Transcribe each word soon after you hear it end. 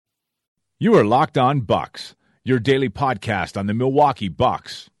You are Locked On Bucks, your daily podcast on the Milwaukee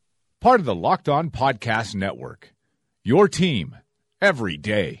Bucks. Part of the Locked On Podcast Network. Your team every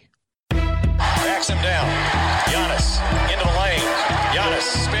day. Backs him down. Giannis into the lane. Giannis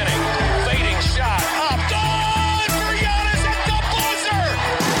spinning. Fading shot. Up. Good for Giannis at the buzzer.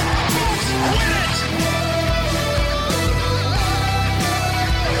 Bucks win it.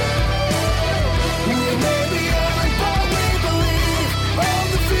 We may be young, but we believe on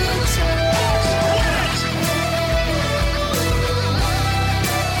the future. Bucks win it.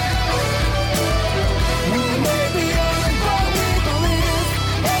 We may be young, but we believe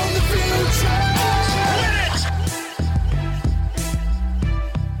on the future. Bucks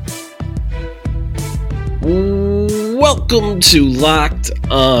win it. Welcome to Locked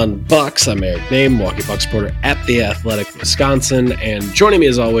On Bucks. I'm Eric Name, Milwaukee Bucks reporter at The Athletic, Wisconsin, and joining me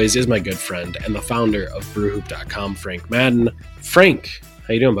as always is my good friend and the founder of BrewHoop.com, Frank Madden. Frank,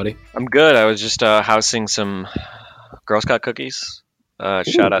 how you doing, buddy? I'm good. I was just housing some Girl Scout cookies.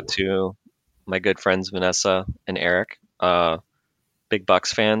 Shout out to my good friends Vanessa and Eric, big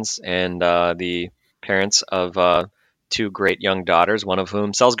Bucks fans, and the parents of two great young daughters, one of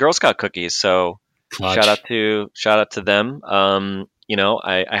whom sells Girl Scout cookies. So Clutch. shout out to them.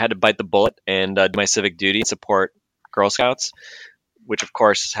 I had to bite the bullet and do my civic duty and support Girl Scouts, which of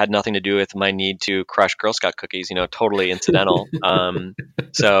course had nothing to do with my need to crush Girl Scout cookies. Totally incidental.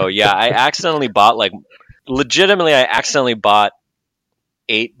 So yeah, I accidentally bought I accidentally bought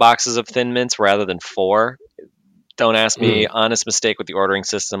 8 boxes of Thin Mints rather than 4. Don't ask me. Honest mistake with the ordering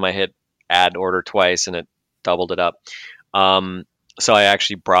system. I hit add order twice and it doubled it up. So I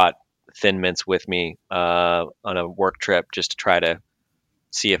actually brought Thin Mints with me on a work trip just to try to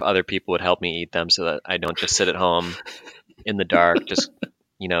see if other people would help me eat them so that I don't just sit at home in the dark, just,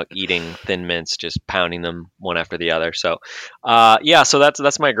 eating Thin Mints, just pounding them one after the other. So, so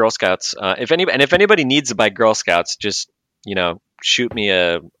that's my Girl Scouts. If anybody needs to buy Girl Scouts, just, shoot me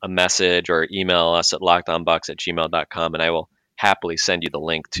a message or email us at lockedonbucks@gmail.com and I will happily send you the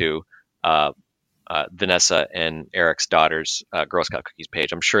link to Vanessa and Eric's daughter's Girl Scout cookies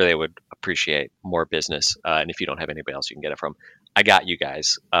page. I'm sure they would appreciate more business. And if you don't have anybody else you can get it from, I got you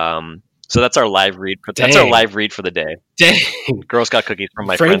guys. So that's our live read. That's our live read for the day. Dang. Girl Scout cookies from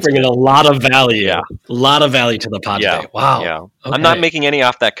my Frank friends. bringing a lot of value. Yeah. A lot of value to the pod today. Wow. Yeah. Okay. I'm not making any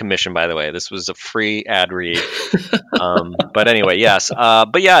off that commission, by the way. This was a free ad read. But anyway, yes.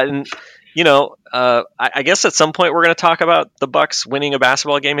 But yeah, and I guess at some point we're going to talk about the Bucks winning a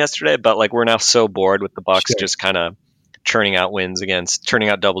basketball game yesterday, but we're now so bored with the Bucks just kind of churning out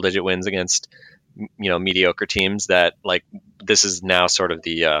double-digit wins against mediocre teams that this is now sort of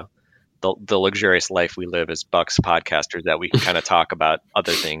the luxurious life we live as Bucks podcasters, that we can kind of talk about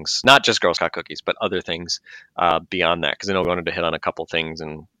other things, not just Girl Scout cookies, but other things beyond that. Because I know we wanted to hit on a couple things,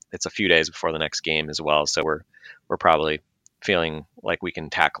 and it's a few days before the next game as well, so we're probably feeling like we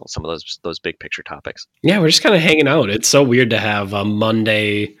can tackle some of those big picture topics. Yeah, we're just kind of hanging out. It's so weird to have a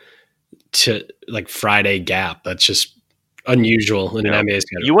Monday to Friday gap. That's just unusual in an NBA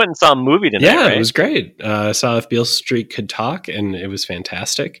schedule. You went and saw a movie tonight, yeah, right? It was great. I saw If Beale Street Could Talk, and it was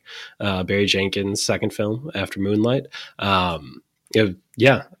fantastic. Barry Jenkins' second film after Moonlight.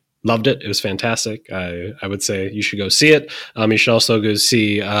 Loved it. It was fantastic. I would say you should go see it. You should also go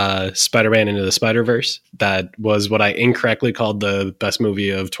see Spider-Man Into the Spider-Verse. That was what I incorrectly called the best movie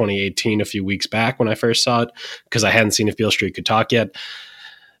of 2018 a few weeks back when I first saw it, because I hadn't seen If Beale Street Could Talk yet.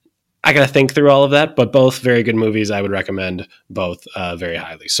 I got to think through all of that, but both very good movies. I would recommend both very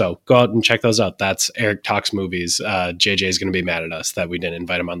highly. So go out and check those out. That's Eric Talks Movies. JJ is going to be mad at us that we didn't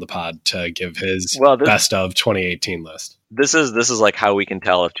invite him on the pod to give his best of 2018 list. This is how we can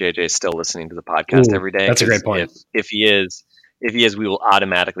tell if JJ is still listening to the podcast every day. That's a great point. If he is, we will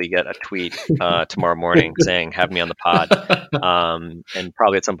automatically get a tweet tomorrow morning saying, "Have me on the pod." And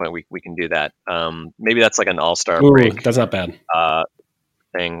probably at some point we can do that. Maybe that's an all-star break. That's not bad.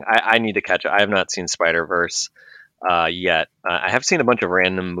 Thing. I need to catch it. I have not seen Spider-Verse yet. I have seen a bunch of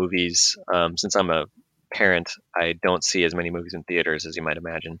random movies. Since I'm a parent, I don't see as many movies in theaters as you might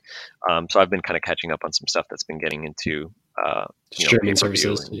imagine. So I've been kind of catching up on some stuff that's been getting into streaming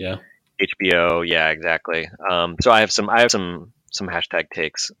services. Yeah, HBO. Yeah, exactly. So I have some hashtag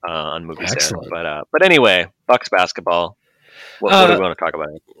takes on movies. Excellent. There. But anyway, Bucks basketball. What do we want to talk about?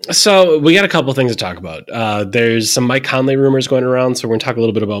 So we got a couple things to talk about. There's some Mike Conley rumors going around, so we're going to talk a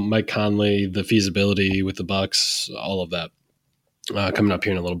little bit about Mike Conley, the feasibility with the Bucks, all of that coming up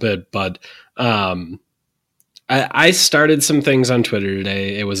here in a little bit. But I started some things on Twitter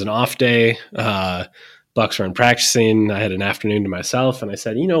today. It was an off day. Bucks weren't practicing. I had an afternoon to myself, and I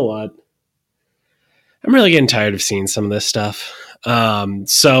said, you know what? I'm really getting tired of seeing some of this stuff.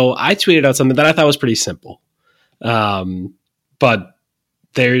 So I tweeted out something that I thought was pretty simple. But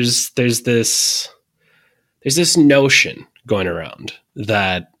there's this notion going around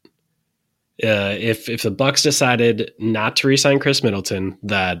that if the Bucks decided not to re-sign Chris Middleton,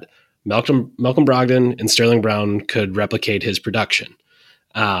 that Malcolm Brogdon and Sterling Brown could replicate his production.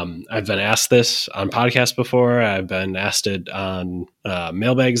 I've been asked this on podcasts before. I've been asked it on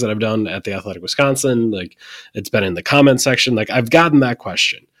mailbags that I've done at the Athletic Wisconsin. Like, it's been in the comment section. Like, I've gotten that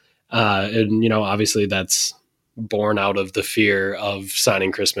question. And, you know, obviously that's born out of the fear of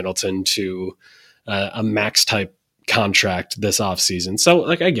signing Chris Middleton to a max type contract this offseason. So,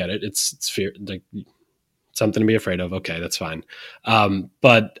 like, I get it. It's fear, like, something to be afraid of. Okay, that's fine.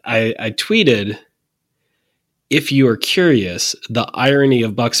 But I tweeted, if you are curious, the irony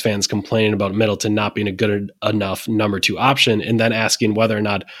of Bucks fans complaining about Middleton not being a good enough number 2 option and then asking whether or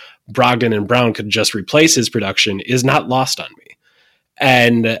not Brogdon and Brown could just replace his production is not lost on me.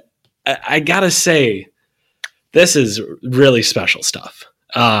 And I gotta say, this is really special stuff.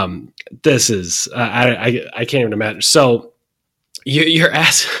 This is, I can't even imagine. So you're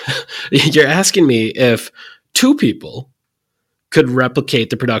asking me if 2 people could replicate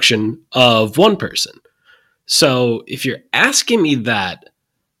the production of 1 person. So if you're asking me that,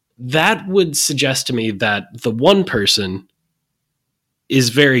 that would suggest to me that the 1 person is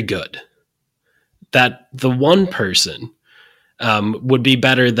very good. That the 1 person would be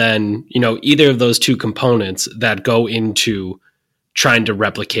better than, you know, either of those 2 components that go into trying to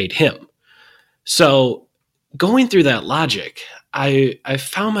replicate him. So going through that logic, I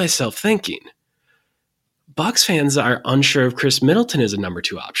found myself thinking, Bucks fans are unsure if Chris Middleton is a number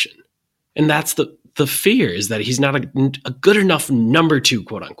 2 option. And that's the fear, is that he's not a good enough number 2,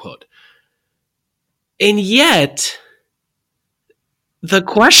 quote unquote. And yet the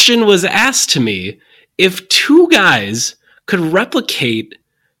question was asked to me, if 2 guys could replicate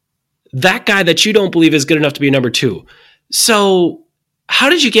that guy that you don't believe is good enough to be a number 2. So how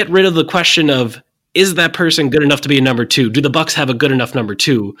did you get rid of the question of, is that person good enough to be a number 2? Do the Bucks have a good enough number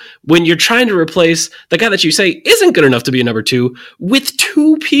 2? When you're trying to replace the guy that you say isn't good enough to be a number 2 with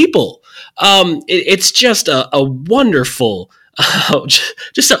 2 people. It's just a wonderful,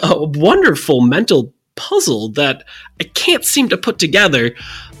 just a wonderful mental puzzle that I can't seem to put together,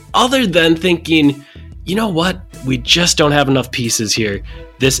 other than thinking, you know what? We just don't have enough pieces here.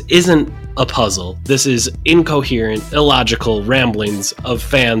 This isn't a puzzle. This is incoherent, illogical ramblings of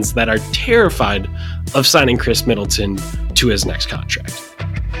fans that are terrified of signing Chris Middleton to his next contract.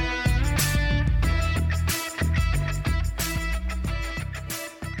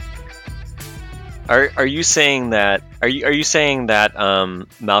 Are you saying that? Are you saying that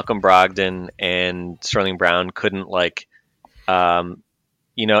Malcolm Brogdon and Sterling Brown couldn't, like,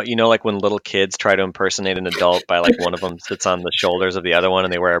 you know, like when little kids try to impersonate an adult by, like, one of them sits on the shoulders of the other one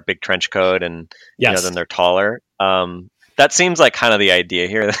and they wear a big trench coat and Yes. you know, then they're taller. That seems like kind of the idea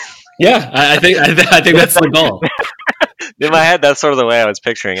here. Yeah, I think that's the goal. In my head, that's sort of the way I was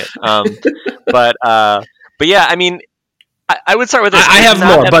picturing it. But yeah, I mean, I would start with this. I have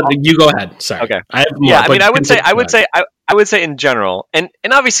more, but you go ahead. Sorry. Okay. I have more. Yeah, I mean, I would say in general, and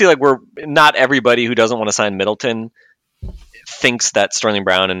obviously, like, we're not everybody who doesn't want to sign Middleton thinks that Sterling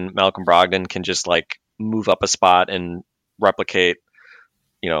Brown and Malcolm Brogdon can just, like, move up a spot and replicate,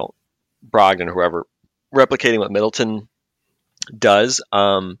 you know, Brogdon or whoever, replicating what Middleton does.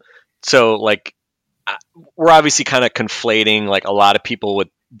 So, like, we're obviously kind of conflating, like, a lot of people with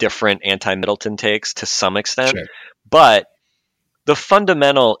different anti-Middleton takes to some extent. Sure. But the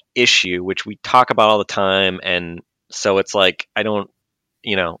fundamental issue, which we talk about all the time, and so it's like, I don't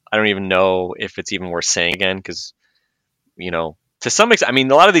even know if it's even worth saying again, because, you know, to some extent, I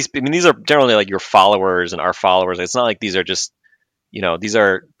mean, a lot of these are generally, like, your followers and our followers. It's not like these are just, you know, these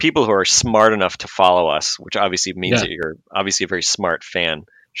are people who are smart enough to follow us, which obviously means that you're obviously a very smart fan.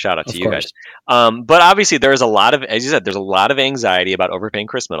 Shout out to you guys. But obviously there's a lot of, as you said, there's a lot of anxiety about overpaying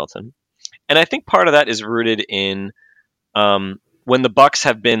Chris Middleton. And I think part of that is rooted in when the Bucks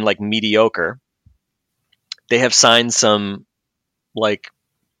have been, like, mediocre, they have signed some, like,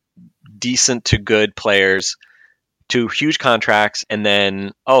 decent to good players to huge contracts, and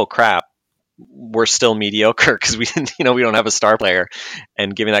then, oh crap, we're still mediocre because we didn't, you know, we don't have a star player,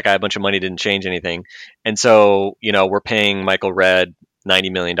 and giving that guy a bunch of money didn't change anything. And so, you know, we're paying Michael Redd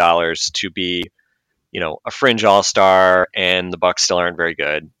 $90 million to be, you know, a fringe all-star, and the Bucks still aren't very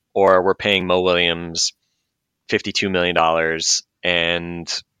good. Or we're paying Mo Williams $52 million,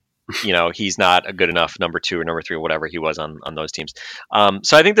 and, you know, he's not a good enough number 2 or number 3 or whatever he was on those teams.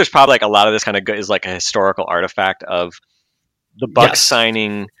 So I think there's probably, like, a lot of this kind of is like a historical artifact of the Bucks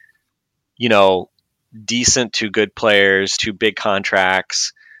signing, you know, decent to good players to big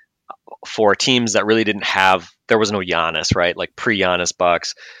contracts for teams that really didn't have, there was no Giannis, right? Like pre-Giannis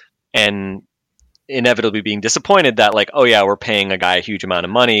Bucks, and inevitably being disappointed that like, oh yeah, we're paying a guy a huge amount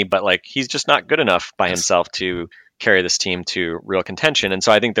of money, but like he's just not good enough by himself to carry this team to real contention. And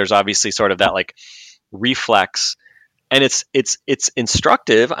so I think there's obviously sort of that like reflex, and it's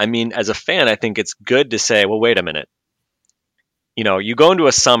instructive. I mean, as a fan, I think it's good to say, well, wait a minute. You know, you go into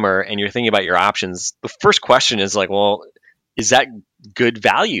a summer and you're thinking about your options. The first question is like, well, is that good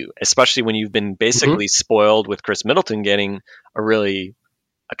value? Especially when you've been basically spoiled with Chris Middleton getting a really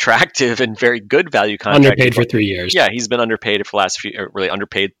attractive and very good value contract. Underpaid for 3 years. Yeah, he's been underpaid for the last few, really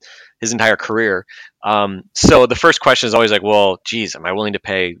underpaid his entire career. So the first question is always like, well, geez, am I willing to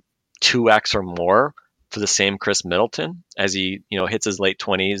pay 2x or more for the same Chris Middleton as he, you know, hits his late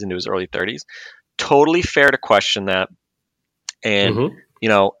 20s into his early 30s? Totally fair to question that. And, you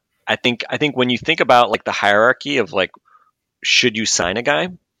know, I think when you think about like the hierarchy of like, should you sign a guy?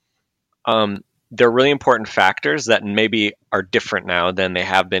 They're really important factors that maybe are different now than they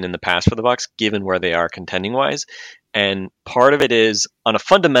have been in the past for the Bucks, given where they are contending wise. And part of it is on a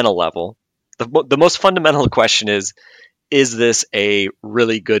fundamental level. The most fundamental question is this a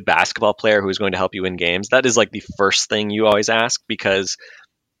really good basketball player who's going to help you win games? That is like the first thing you always ask, because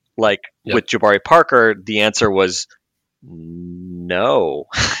like with Jabari Parker, the answer was no.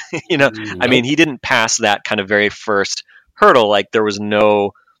 You know, nope. I mean, he didn't pass that kind of very first hurdle. Like there was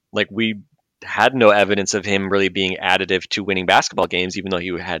no, like we had no evidence of him really being additive to winning basketball games, even though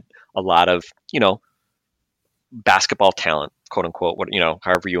he had a lot of, you know, basketball talent, quote unquote, what, you know,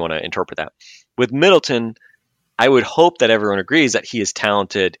 however you want to interpret that. With Middleton, I would hope that everyone agrees that he is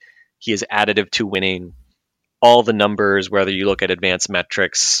talented. He is additive to winning. All the numbers, whether you look at advanced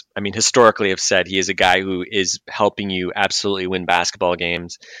metrics, I mean, historically have said he is a guy who is helping you absolutely win basketball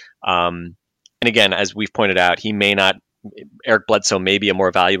games. And again, as we've pointed out, he may not, Eric Bledsoe may be a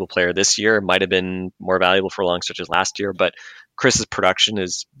more valuable player this year, might have been more valuable for long stretches last year, but Chris's production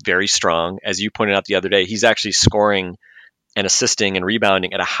is very strong. As you pointed out the other day, he's actually scoring and assisting and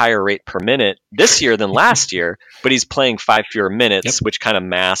rebounding at a higher rate per minute this year than last year, but he's playing 5 fewer minutes, which kind of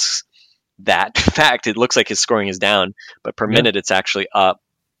masks that fact. It looks like his scoring is down, but per minute it's actually up.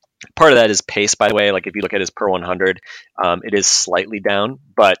 Part of that is pace, by the way. Like if you look at his per 100, it is slightly down,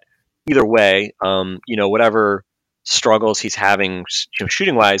 but either way, you know, whatever struggles he's having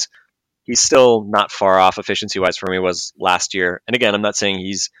shooting wise, he's still not far off efficiency wise from where he was last year. And again, I'm not saying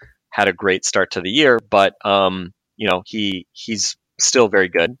he's had a great start to the year, but you know, he's still very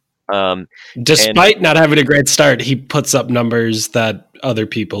good. Despite not having a great start, he puts up numbers that other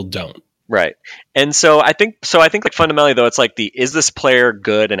people don't. Right. And so I think like fundamentally though, it's like is this player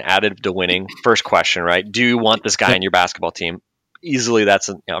good and additive to winning? First question, right? Do you want this guy in your basketball team? Easily that's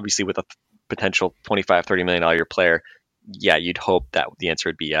obviously with a potential $25, $30 million a year player. Yeah, you'd hope that the answer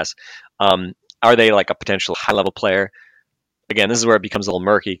would be yes. Are they like a potential high level player? Again, this is where it becomes a little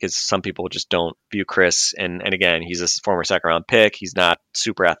murky because some people just don't view Chris. And again, he's a former second round pick. He's not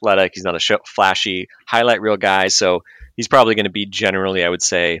super athletic. He's not a flashy highlight reel guy. So he's probably going to be generally, I would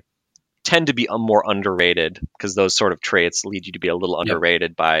say, tend to be more underrated because those sort of traits lead you to be a little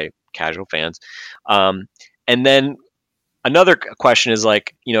underrated by casual fans. And then another question is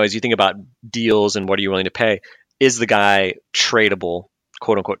like, you know, as you think about deals and what are you willing to pay, is the guy tradable,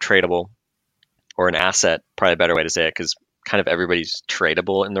 quote unquote tradable, or an asset? Probably a better way to say it, because kind of everybody's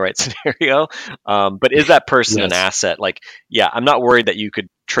tradable in the right scenario. But is that person an asset? Like, yeah, I'm not worried that you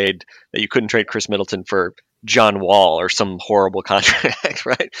couldn't trade Chris Middleton for John Wall or some horrible contract,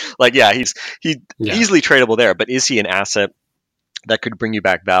 right? Like, yeah, he's easily tradable there, but is he an asset that could bring you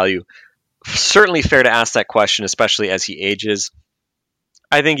back value? Certainly fair to ask that question, especially as he ages.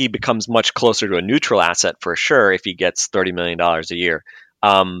 I think he becomes much closer to a neutral asset for sure if he gets $30 million a year,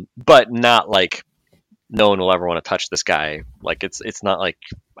 but not like no one will ever want to touch this guy. Like it's not like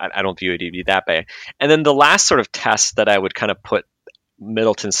I don't view it to be that bad. And then the last sort of test that I would kind of put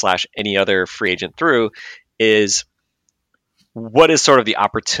Middleton / any other free agent through is what is sort of the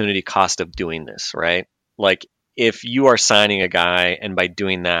opportunity cost of doing this, right? Like if you are signing a guy and by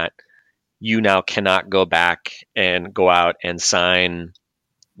doing that, you now cannot go back and go out and sign,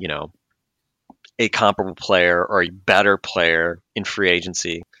 you know, a comparable player or a better player in free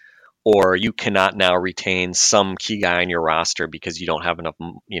agency, or you cannot now retain some key guy in your roster because you don't have enough,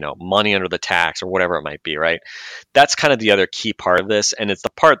 you know, money under the tax or whatever it might be, right? That's kind of the other key part of this. And it's the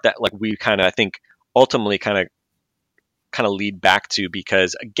part that like we kind of, I think, ultimately kind of lead back to,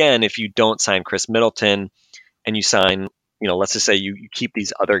 because again, if you don't sign Chris Middleton and you sign, you know, let's just say you keep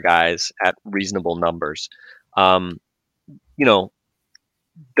these other guys at reasonable numbers, you know,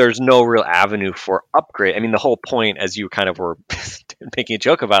 there's no real avenue for upgrade. I mean, the whole point, as you kind of were making a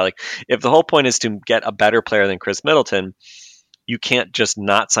joke about, like, if the whole point is to get a better player than Chris Middleton, you can't just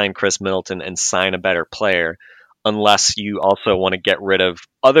not sign Chris Middleton and sign a better player unless you also want to get rid of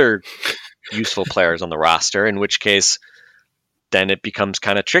other useful players on the roster, in which case then it becomes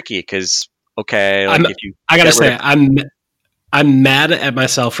kind of tricky because, okay, like if you I gotta say, I'm mad at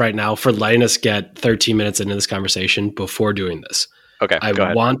myself right now for letting us get 13 minutes into this conversation before doing this. Okay, I go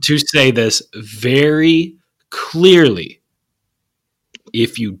ahead. want to say this very clearly.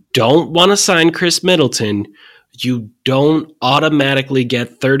 If you don't want to sign Chris Middleton, you don't automatically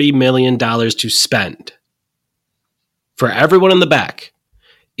get $30 million to spend. For everyone in the back,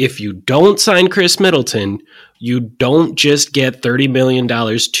 if you don't sign Chris Middleton, you don't just get $30 million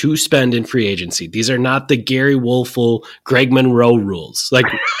to spend in free agency. These are not the Gary Wolfel, Greg Monroe rules. Like,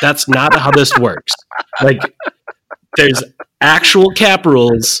 that's not how this works. Like, there's actual cap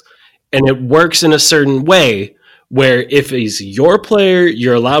rules, and it works in a certain way where if he's your player,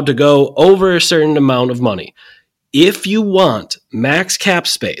 you're allowed to go over a certain amount of money. If you want max cap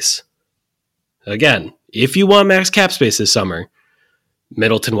space, again, if you want max cap space this summer,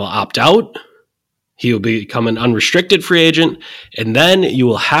 Middleton will opt out. He will become an unrestricted free agent, and then you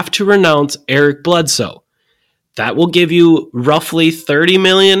will have to renounce Eric Bledsoe. That will give you roughly $30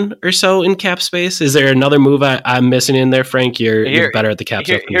 million or so in cap space. Is there another move I'm missing in there, Frank? You're better at the cap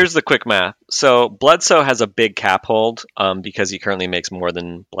stuff. Here's the quick math. So Bledsoe has a big cap hold because he currently makes more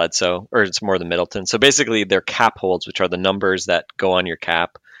than Bledsoe, or it's more than Middleton. So basically, they're cap holds, which are the numbers that go on your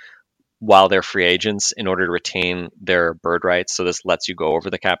cap while they're free agents in order to retain their bird rights. So this lets you go over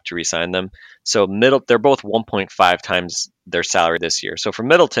the cap to re-sign them. So they're both 1.5 times their salary this year. So for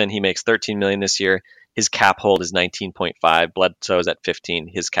Middleton, he makes $13 million this year. His cap hold is 19.5. Bledsoe is at 15.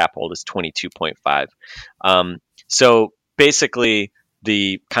 His cap hold is 22.5. So basically,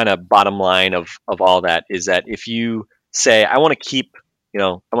 the kind of bottom line of all that is that if you say, I want to keep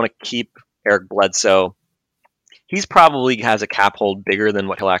Eric Bledsoe, he's probably has a cap hold bigger than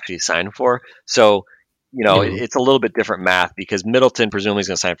what he'll actually sign for. So, it's a little bit different math because Middleton presumably is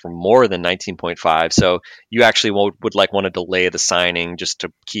going to sign for more than 19.5. So you actually would want to delay the signing just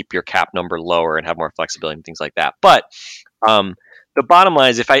to keep your cap number lower and have more flexibility and things like that. But the bottom line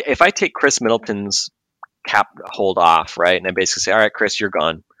is if I take Chris Middleton's cap hold off, right, and I basically say, all right, Chris, you're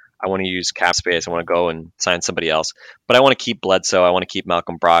gone. I want to use cap space. I want to go and sign somebody else. But I want to keep Bledsoe. I want to keep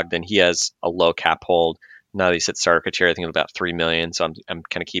Malcolm Brogdon. He has a low cap hold. Now that he's at starter pitcher, I think it's about $3 million. So I'm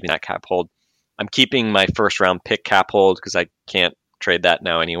kind of keeping that cap hold. I'm keeping my first round pick cap hold because I can't trade that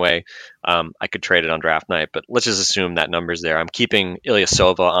now anyway. I could trade it on draft night, but let's just assume that number's there. I'm keeping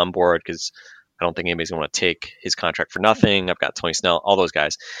Ilyasova on board because I don't think anybody's going to want to take his contract for nothing. I've got Tony Snell, all those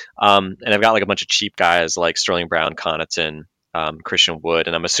guys. And I've got like a bunch of cheap guys like Sterling Brown, Connaughton, Christian Wood,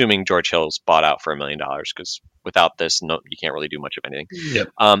 and I'm assuming George Hill's bought out for $1 million because without this, you can't really do much of anything.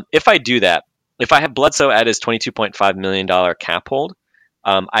 Yep. If I do that, if I have Bledsoe at his $22.5 million cap hold,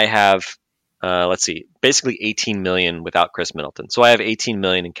 I have, basically $18 million without Chris Middleton. So I have $18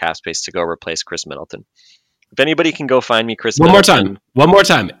 million in cap space to go replace Chris Middleton. If anybody can go find me Chris Middleton. One more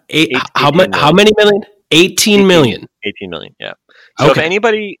time. How many million? 18 million. 18 million, yeah. So okay.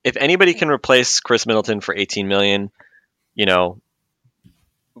 if anybody can replace Chris Middleton for 18 million,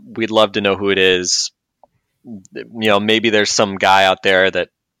 we'd love to know who it is. Maybe there's some guy out there that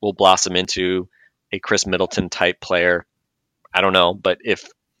will blossom into a Chris Middleton type player. I don't know, but if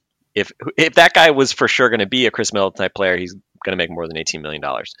that guy was for sure going to be a Chris Middleton type player, he's going to make more than $18 million.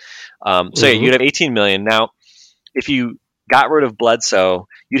 So yeah, you'd have 18 million. Now, if you got rid of Bledsoe,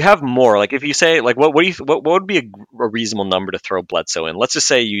 you'd have more. Like if you say, like, what would be a reasonable number to throw Bledsoe in? Let's just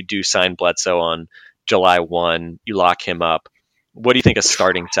say you do sign Bledsoe on July 1, you lock him up. What do you think a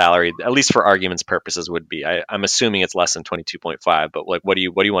starting salary, at least for arguments purposes, would be? I'm assuming it's less than 22.5, but like, what do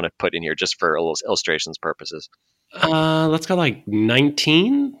you want to put in here just for illustrations purposes? Let's go like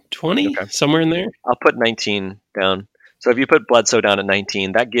 19, 20, okay. Somewhere in there. I'll put 19 down. So if you put Bledsoe down at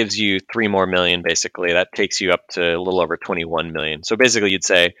 19, that gives you $3 more million, basically. That takes you up to a little over 21 million. So basically you'd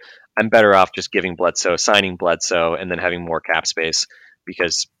say, I'm better off just giving Bledsoe, signing Bledsoe, and then having more cap space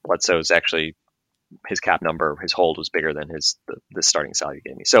because Bledsoe's actually, his cap number, his hold was bigger than the starting salary you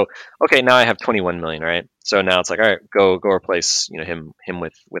gave me. So, okay, now I have 21 million, right? So now it's like, all right, go replace, him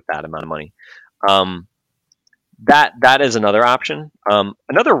with that amount of money. That is another option.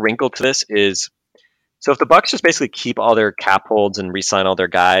 Another wrinkle to this is, so if the Bucks just basically keep all their cap holds and re-sign all their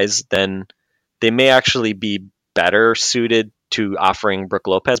guys, then they may actually be better suited to offering Brook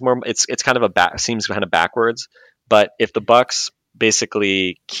Lopez more. It's kind of seems kind of backwards. But if the Bucks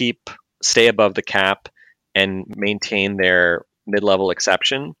basically stay above the cap and maintain their mid-level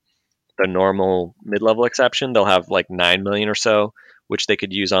exception, the normal mid-level exception, they'll have like 9 million or so, which they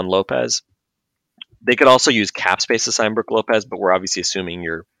could use on Lopez. They could also use cap space to sign Brook Lopez, but we're obviously assuming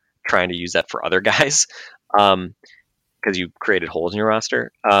you're trying to use that for other guys because you created holes in your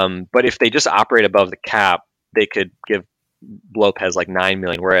roster. But if they just operate above the cap, they could give Lopez like 9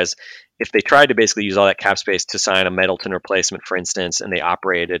 million. Whereas if they tried to basically use all that cap space to sign a Middleton replacement, for instance, and they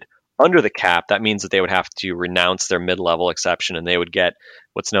operated under the cap, that means that they would have to renounce their mid-level exception, and they would get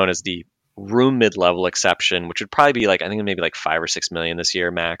what's known as the room mid-level exception, which would probably be like, I think maybe like 5 or 6 million this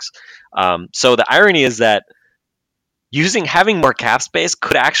year max. So the irony is that having more cap space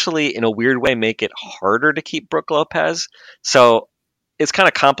could actually, in a weird way, make it harder to keep Brook Lopez. So it's kind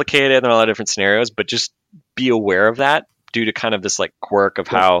of complicated. There are a lot of different scenarios, but just be aware of that due to kind of this like quirk of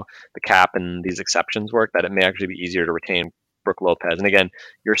how the cap and these exceptions work, that it may actually be easier to retain Brook Lopez. And again,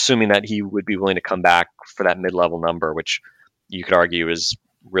 you're assuming that he would be willing to come back for that mid-level number, which you could argue is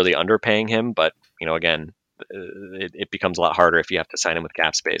really underpaying him. But, again, it becomes a lot harder if you have to sign him with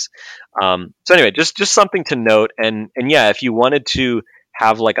cap space. So anyway, just something to note. And yeah, if you wanted to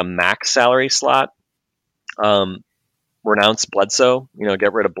have like a max salary slot, renounce Bledsoe,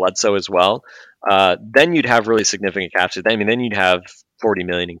 get rid of Bledsoe as well. Then you'd have really significant cap space. Then you'd have 40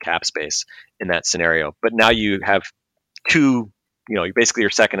 million in cap space in that scenario. But now you have two, basically your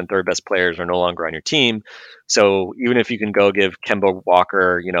second and third best players are no longer on your team. So even if you can go give Kemba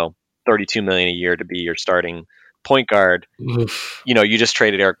Walker, 32 million a year to be your starting point guard, you just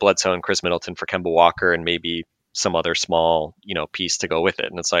traded Eric Bledsoe and Chris Middleton for Kemba Walker and maybe some other small, piece to go with it.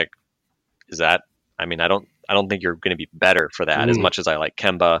 And it's like, I don't think you're going to be better for that. As much as I like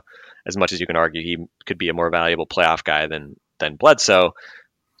Kemba, as much as you can argue he could be a more valuable playoff guy than Bledsoe,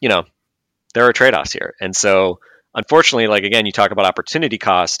 there are trade-offs here. And so unfortunately, like, again, you talk about opportunity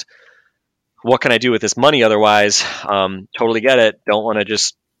cost. What can I do with this money otherwise? Totally get it. Don't want to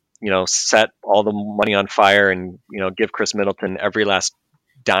just, set all the money on fire and, give Chris Middleton every last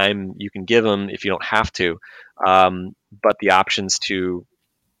dime you can give him if you don't have to. But the options to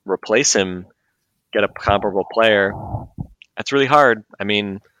replace him, get a comparable player, that's really hard. I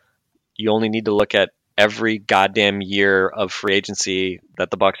mean, you only need to look at every goddamn year of free agency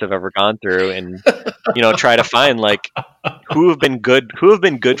that the Bucks have ever gone through and, try to find like who have been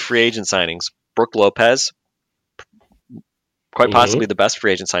good free agent signings. Brook Lopez, quite possibly the best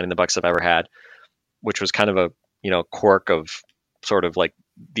free agent signing the Bucks have ever had, which was kind of a, quirk of sort of like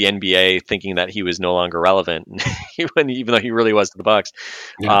the NBA thinking that he was no longer relevant, even though he really was to the Bucks.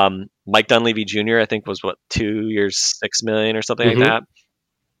 Yeah. Mike Dunleavy Jr. I think was 2 years, 6 million or something like that.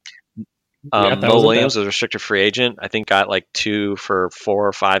 Mo Williams was a restricted free agent. I think got like 2 for 4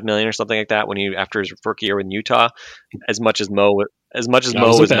 or 5 million or something like that after his rookie year in Utah. As much as Mo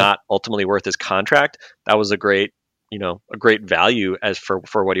was not ultimately worth his contract, that was a great value as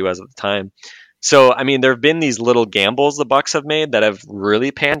for what he was at the time. So, I mean, there have been these little gambles the Bucks have made that have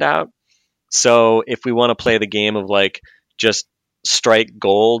really panned out. So if we want to play the game of like just strike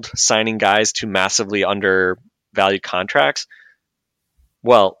gold, signing guys to massively undervalued contracts,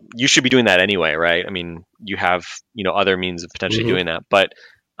 well, you should be doing that anyway, right? I mean, you have, other means of potentially doing that. But,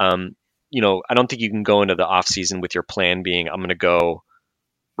 I don't think you can go into the offseason with your plan being, I'm going to go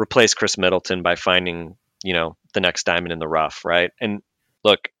replace Chris Middleton by finding, the next diamond in the rough, right? And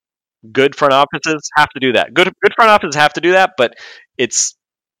look, good front offices have to do that. Good front offices have to do that, but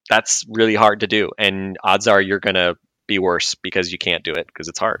that's really hard to do. And odds are you're going to be worse because you can't do it because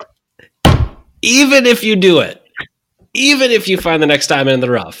it's hard. Even if you do it, even if you find the next diamond in the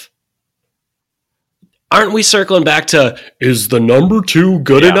rough, aren't we circling back to, is the number 2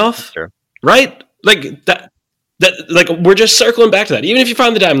 good enough? Sure. Right? Like that, like we're just circling back to that. Even if you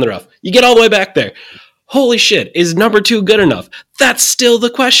find the diamond in the rough, you get all the way back there. Holy shit, is number 2 good enough? That's still the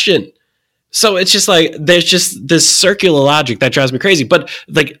question. So it's just like, there's just this circular logic that drives me crazy. But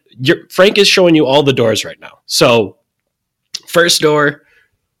like Frank is showing you all the doors right now. So first door,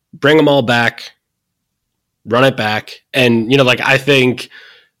 bring them all back, run it back. And, I think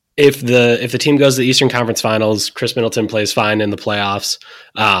if the team goes to the Eastern Conference Finals, Chris Middleton plays fine in the playoffs.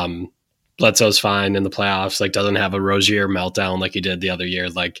 Bledsoe's fine in the playoffs, like doesn't have a Rozier meltdown like he did the other year.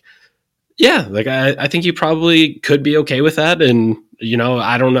 Like, yeah, like I think you probably could be okay with that. And,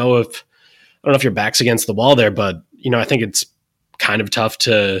 I don't know if your back's against the wall there, but, I think it's kind of tough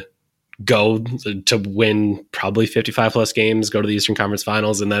to go to win probably 55 plus games, go to the Eastern Conference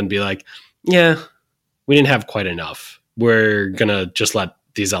Finals, and then be like, yeah, we didn't have quite enough. We're going to just let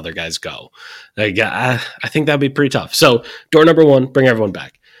these other guys go. Like, I think that'd be pretty tough. So door number 1, bring everyone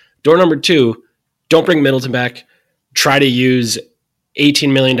back. Door number 2, don't bring Middleton back. Try to use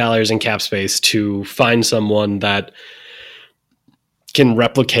 $18 million in cap space to find someone that can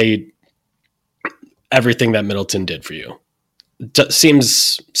replicate everything that Middleton did for you.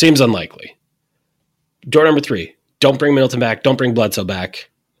 Seems unlikely. Door number 3, don't bring Middleton back. Don't bring Bledsoe back.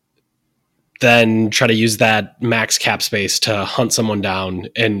 Then try to use that max cap space to hunt someone down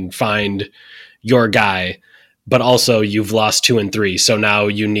and find your guy. But also you've lost 2 and 3. So now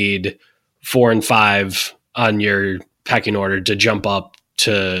you need 4 and 5 on your pecking order to jump up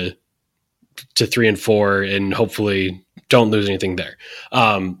to 3 and 4 and hopefully don't lose anything there.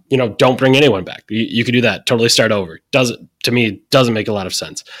 Don't bring anyone back. You could do that. Totally start over. Doesn't make a lot of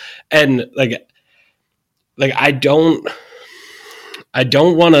sense. And like I don't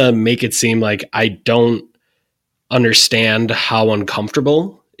want to make it seem like I don't understand how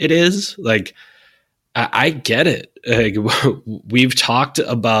uncomfortable it is. Like I get it. Like, we've talked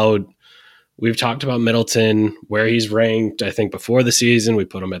about Middleton, where he's ranked. I think before the season, we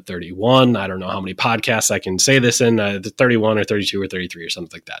put him at 31. I don't know how many podcasts I can say this in, 31 or 32 or 33 or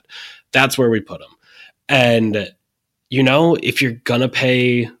something like that. That's where we put him. And, if you're going to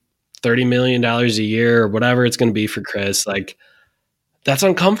pay $30 million a year or whatever it's going to be for Chris, like, that's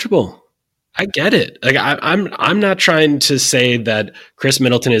uncomfortable. I get it. Like, I'm not trying to say that Chris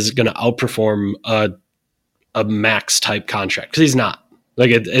Middleton is going to outperform a max type contract, because he's not.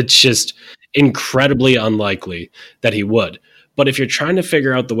 Like, it's just incredibly unlikely that he would. But if you're trying to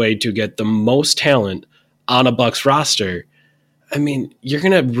figure out the way to get the most talent on a Bucks roster, I mean, you're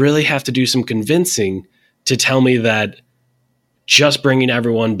going to really have to do some convincing to tell me that just bringing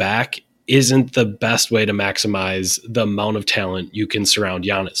everyone back isn't the best way to maximize the amount of talent you can surround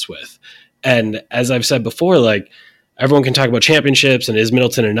Giannis with. And as I've said before, like, everyone can talk about championships and is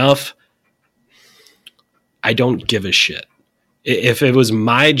Middleton enough? I don't give a shit. If it was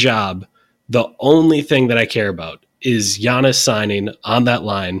my job, the only thing that I care about is Giannis signing on that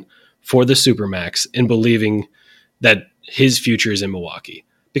line for the Supermax and believing that his future is in Milwaukee.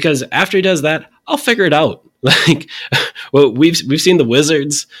 Because after he does that, I'll figure it out. Like, well, we've seen the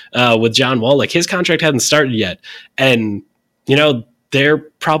Wizards with John Wall. Like, his contract hasn't started yet, and they're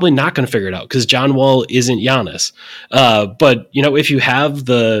probably not going to figure it out because John Wall isn't Giannis. But if you have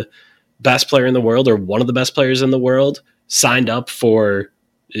the best player in the world or one of the best players in the world signed up for,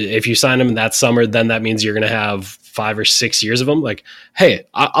 if you sign him in that summer, then that means you're going to have 5 or 6 years of them. Like, hey,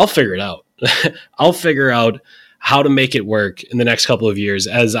 I'll figure it out. I'll figure out how to make it work in the next couple of years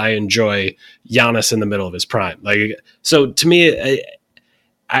as I enjoy Giannis in the middle of his prime. Like, so to me,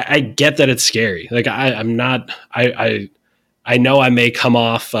 I get that it's scary. Like, I'm not, I know I may come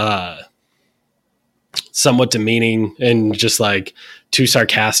off somewhat demeaning and just like too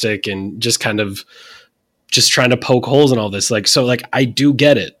sarcastic and just kind of just trying to poke holes in all this. Like, so like, I do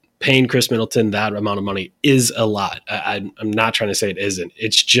get it. Paying Chris Middleton that amount of money is a lot. I'm not trying to say it isn't.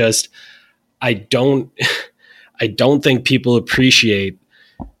 It's just, I don't think people appreciate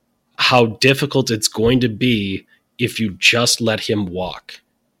how difficult it's going to be if you just let him walk.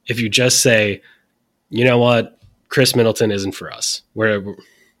 If you just say, you know what, Chris Middleton isn't for us. We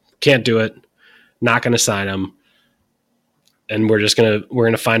can't do it. Not going to sign him, and we're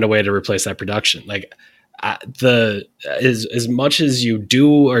gonna find a way to replace that production. Like, as much as you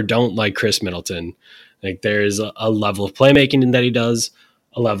do or don't like Chris Middleton, like, there's a level of playmaking that he does,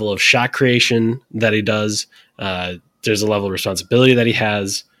 a level of shot creation that he does. There's a level of responsibility that he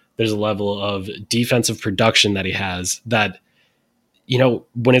has. There's a level of defensive production that he has that,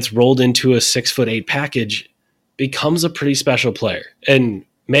 when it's rolled into a 6'8" package, becomes a pretty special player. And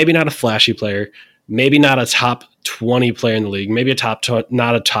maybe not a flashy player, maybe not a top 20 player in the league, maybe not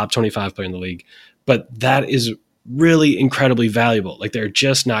a top 25 player in the league, but that is really incredibly valuable. Like, there are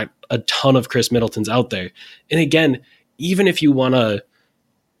just not a ton of Chris Middletons out there. And again, even if you want to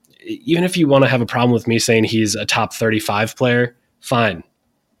have a problem with me saying he's a top 35 player, fine.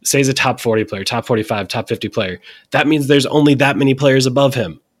 Say he's a top 40 player, top 45, top 50 player. That means there's only that many players above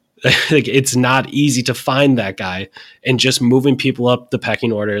him. Like, it's not easy to find that guy, and just moving people up the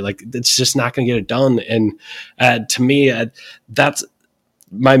pecking order, like, it's just not going to get it done. And to me, that's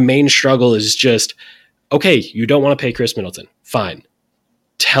my main struggle is just, okay, you don't want to pay Chris Middleton. Fine.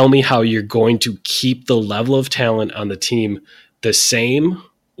 Tell me how you're going to keep the level of talent on the team the same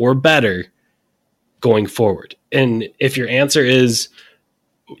or better going forward. And if your answer is,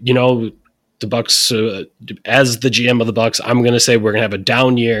 the Bucks, as the GM of the Bucks, I'm going to say we're going to have a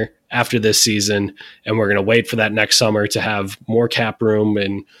down year after this season, and we're going to wait for that next summer to have more cap room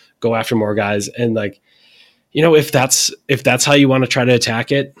and go after more guys. And like, if that's how you want to try to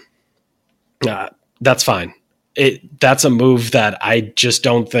attack it, that's fine. That's a move that I just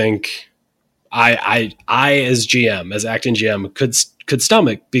don't think I as GM, as acting GM, could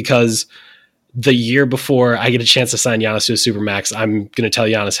stomach, because the year before I get a chance to sign Giannis to a Supermax, I'm going to tell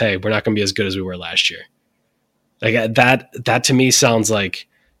Giannis, hey, we're not going to be as good as we were last year. Like that to me sounds like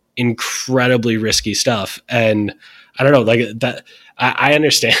incredibly risky stuff. And I don't know, like that, I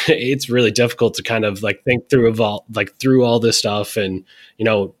understand it's really difficult to kind of like think through through all this stuff and, you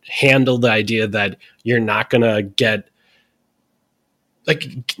know, handle the idea that you're not going to get, like,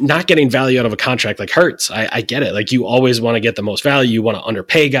 not getting value out of a contract like hurts. I get it. Like, you always want to get the most value. You want to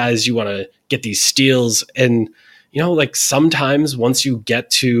underpay guys. You want to get these steals. And, you know, like sometimes once you get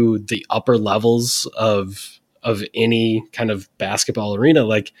to the upper levels of any kind of basketball arena,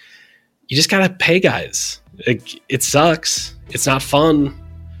 like you just got to pay guys. Like, it sucks. It's not fun.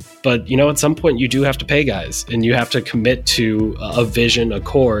 But, you know, at some point you do have to pay guys and you have to commit to a vision, a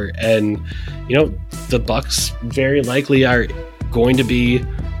core. And, you know, the Bucks very likely are going to be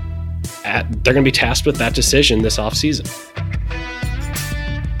they're going to be tasked with that decision this offseason.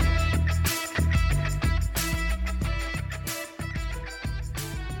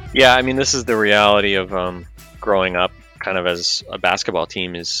 Yeah, I mean, this is the reality of growing up kind of as a basketball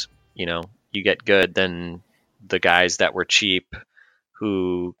team is, you know, you get good, then the guys that were cheap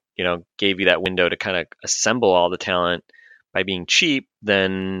who, you know, gave you that window to kind of assemble all the talent by being cheap,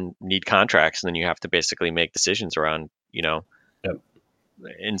 then need contracts. And then you have to basically make decisions around, you know, yep.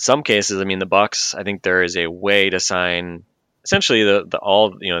 In some cases, I mean, the Bucks, I think there is a way to sign essentially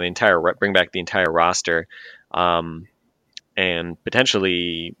the entire, bring back the entire roster, and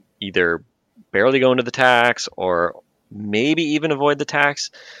potentially either barely go into the tax or maybe even avoid the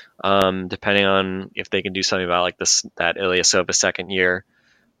tax, depending on if they can do something about like that Ilyasova second year,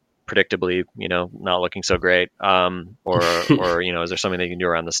 predictably, you know, not looking so great, or you know, is there something they can do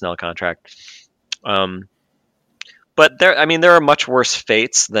around the Snell contract? But there are much worse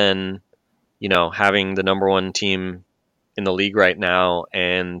fates than, you know, having the number one team in the league right now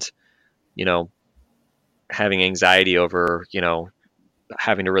and, you know, having anxiety over, you know,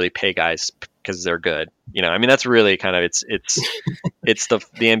 having to really pay guys because they're good. You know, I mean, that's really kind of it's the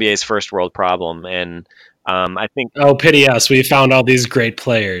NBA's first world problem. And I think, oh, pity us, we found all these great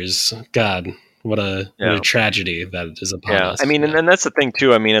players. God, what a tragedy that is upon us. I mean, and that's the thing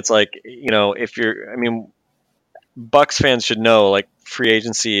too. I mean, it's like, you know, Bucks fans should know, like, free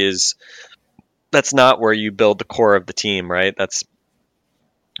agency that's not where you build the core of the team, right? That's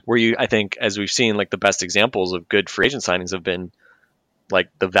where you, I think, as we've seen, like the best examples of good free agent signings have been like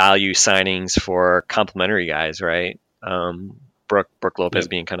the value signings for complementary guys, right? Brook Lopez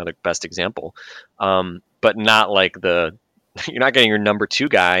being kind of the best example, but not like you're not getting your number two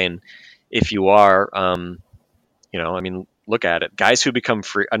guy. And if you are, you know, I mean, look at it. Guys who become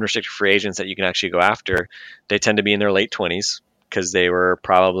unrestricted free agents that you can actually go after, they tend to be in their late 20s because they were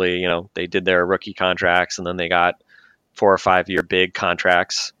probably, you know, they did their rookie contracts and then they got 4 or 5 year big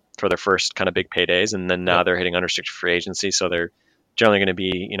contracts for their first kind of big paydays. And then now they're hitting unrestricted free agency. So they're generally going to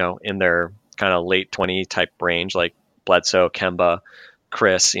be, you know, in their kind of late 20 type range, like Bledsoe, Kemba,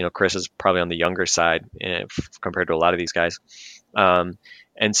 Chris. You know, Chris is probably on the younger side compared to a lot of these guys.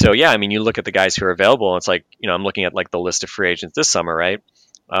 And so, yeah, I mean, you look at the guys who are available, and it's like, you know, I'm looking at like the list of free agents this summer, right?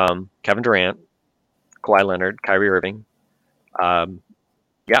 Kevin Durant, Kawhi Leonard, Kyrie Irving.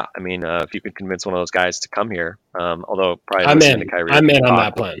 Yeah, I mean, if you could convince one of those guys to come here, although probably listening to Kyrie Irving on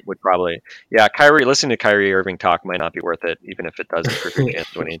that plan would probably, listening to Kyrie Irving talk might not be worth it, even if it does improve your chance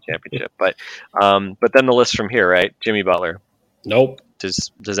of winning a championship. But then the list from here, right? Jimmy Butler. Nope.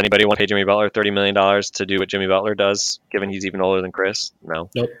 Does anybody want to pay Jimmy Butler $30 million to do what Jimmy Butler does, given he's even older than Chris? No.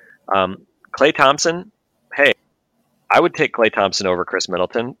 Nope. Klay Thompson. Hey, I would take Klay Thompson over Chris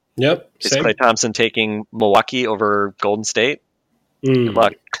Middleton. Yep. Is Klay Thompson taking Milwaukee over Golden State? Good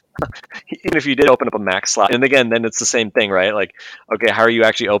luck. Even if you did open up a max slot, and again, then it's the same thing, right? Like, okay, how are you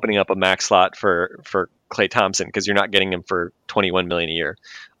actually opening up a max slot for Klay Thompson, because you're not getting him for $21 million a year?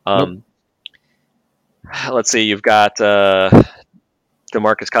 Let's see, you've got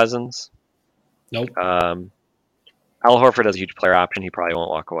DeMarcus Cousins. Nope. Al Horford has a huge player option. He probably won't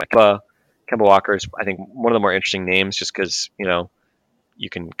walk away. Kemba Walker is, I think, one of the more interesting names, just because, you know,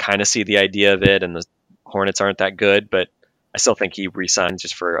 you can kind of see the idea of it, and the Hornets aren't that good, but I still think he re-signs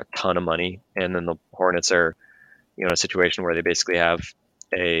just for a ton of money. And then the Hornets are, you know, in a situation where they basically have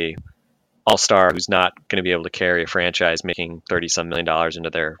a all-star who's not going to be able to carry a franchise making $30-some million into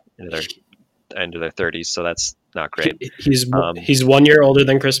their 30s. So that's not great. He's 1 year older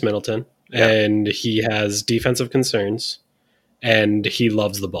than Chris Middleton, and he has defensive concerns, and he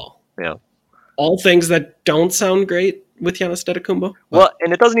loves the ball. Yeah. All things that don't sound great with Giannis Antetokounmpo. Well,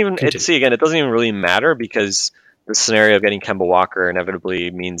 and it doesn't even really matter, because the scenario of getting Kemba Walker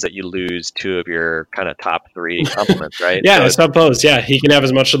inevitably means that you lose two of your kind of top three compliments, right? Yeah, So I suppose. Yeah, he can have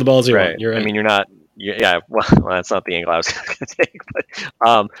as much of the ball as he right. wants. You're right. I mean, you're not. Yeah. Well, that's not the angle I was going to take.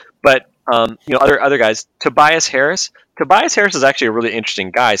 But other guys. Tobias Harris. Tobias Harris is actually a really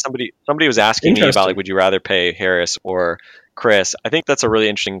interesting guy. Somebody was asking me about, like, would you rather pay Harris or Chris? I think that's a really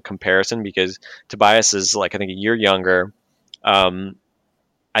interesting comparison because Tobias is, like, I think a year younger.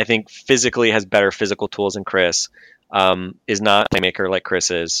 I think physically has better physical tools than Chris. Is not a playmaker like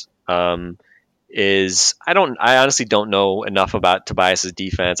Chris is. I honestly don't know enough about Tobias's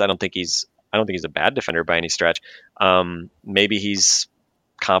defense. I don't think he's a bad defender by any stretch. Maybe he's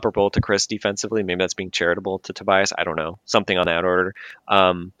comparable to Chris defensively. Maybe that's being charitable to Tobias. I don't know. Something on that order.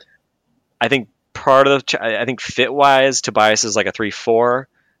 I think I think fit wise, Tobias is like a 3-4,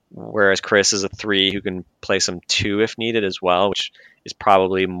 whereas Chris is a 3 who can play some 2 if needed as well, which is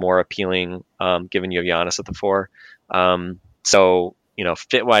probably more appealing given you have Giannis at the 4. So,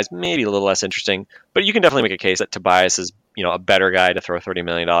 fit wise, maybe a little less interesting, but you can definitely make a case that Tobias is, a better guy to throw $30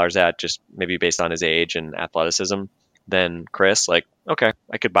 million at, just maybe based on his age and athleticism than Chris. Like, okay,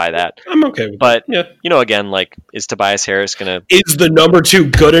 I could buy that. I'm okay with but that. Yeah. Again, like, is Tobias Harris gonna? Is the number 2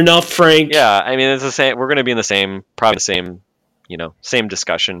 good enough, Frank? Yeah, I mean, it's the same. We're gonna be in the same, probably the same, same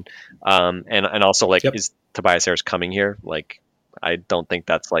discussion. And also, like, is Tobias Harris coming here? Like, I don't think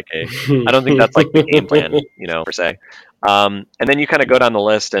that's like the game plan, per se. And then you kind of go down the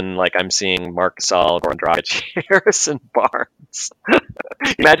list, and, like, I'm seeing Marc Gasol, Goran Dragic, Harrison Barnes.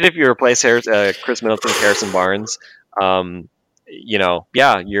 Imagine if you replace Chris Middleton with Harrison Barnes. You're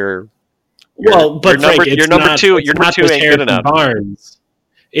number two ain't good enough. Barnes.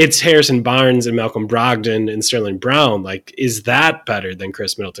 It's Harrison Barnes and Malcolm Brogdon and Sterling Brown. Like, is that better than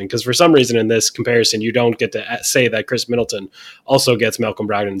Chris Middleton? Because for some reason in this comparison, you don't get to say that Chris Middleton also gets Malcolm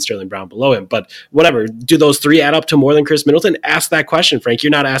Brogdon and Sterling Brown below him. But whatever, do those 3 add up to more than Chris Middleton? Ask that question, Frank.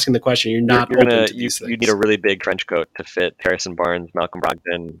 You're not asking the question. You're not open to these things. You need a really big trench coat to fit Harrison Barnes, Malcolm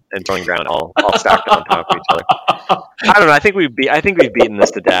Brogdon, and Sterling Brown all stacked on top of each other. I don't know. I think we've beaten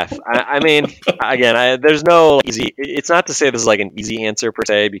this to death. I mean, again, there's no easy. It's not to say this is like an easy answer per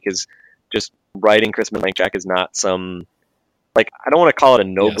se, because just writing Chris Middleton check is not some, like, I don't want to call it a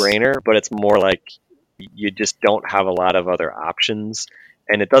no-brainer, but it's more like you just don't have a lot of other options,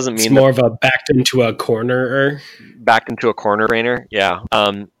 and it doesn't mean it's more of a backed into a corner brainer. Yeah.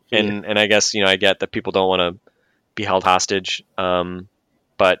 And I guess I get that people don't want to be held hostage.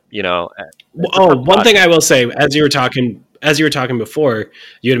 But one thing I will say, as you were talking before,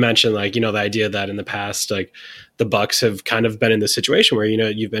 you had mentioned, like, the idea that in the past, like, the Bucks have kind of been in this situation where,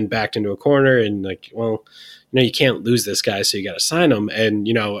 you've been backed into a corner and, like, well, you can't lose this guy, so you got to sign him. And,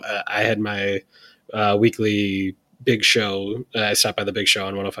 I had my weekly Big Show. I stopped by the Big Show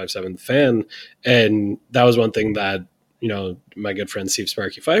on 105.7 The Fan. And that was one thing that, my good friend Steve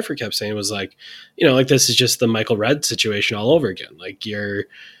Sparky Pfeiffer kept saying was like, like, this is just the Michael Redd situation all over again. Like,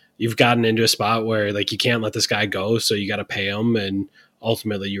 you've gotten into a spot where, like, you can't let this guy go, so you got to pay him, and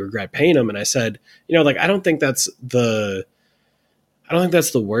ultimately you regret paying him. And I said, like, I don't think that's the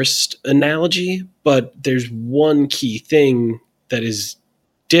worst analogy, but there's one key thing that is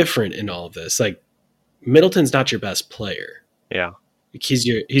different in all of this. Like, Middleton's not your best player. Yeah. He's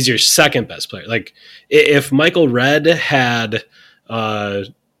your second best player. Like, if Michael Redd had, if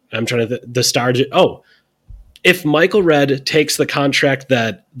Michael Redd takes the contract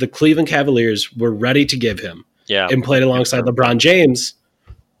that the Cleveland Cavaliers were ready to give him, and played alongside LeBron James,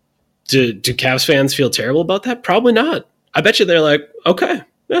 do Cavs fans feel terrible about that? Probably not. I bet you they're like, okay,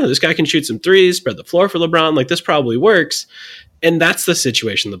 yeah, this guy can shoot some threes, spread the floor for LeBron. Like, this probably works. And that's the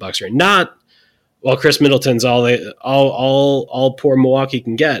situation the Bucks are in. Not, well, Chris Middleton's all poor Milwaukee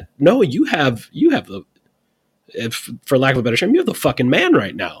can get. No, you have the, for lack of a better term, you have the fucking man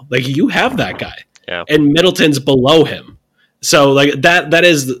right now. Like, you have that guy. Yeah. And Middleton's below him. So, like, that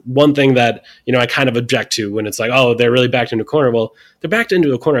is one thing that, I kind of object to when it's like, oh, they're really backed into a corner. Well, they're backed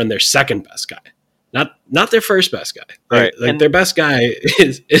into a corner on their second best guy, not their first best guy. Right. Like, their best guy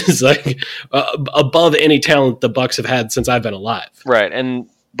is like above any talent the Bucks have had since I've been alive. Right. And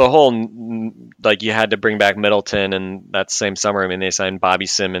the whole, like, you had to bring back Middleton, and that same summer, I mean, they signed Bobby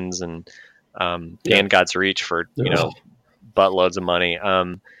Simmons and Dan God's Reach for, buttloads of money.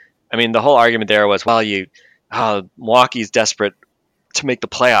 I mean, the whole argument there was, well, Milwaukee's desperate to make the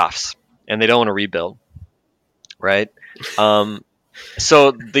playoffs, and they don't want to rebuild, right?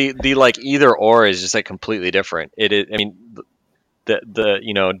 So the like either or is just like completely different. It is. I mean,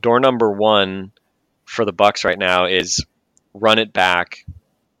 the door number one for the Bucks right now is run it back,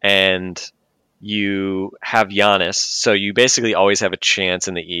 and you have Giannis, so you basically always have a chance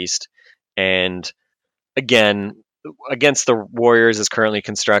in the East, and again, against the Warriors as currently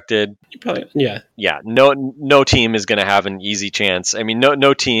constructed, no team is going to have an easy chance. I mean,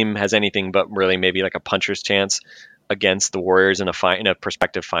 no team has anything but really maybe like a puncher's chance against the Warriors in a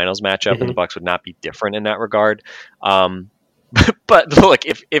prospective finals matchup, and the Bucks would not be different in that regard. But look,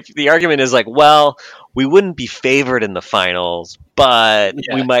 if the argument is like, well, we wouldn't be favored in the finals, but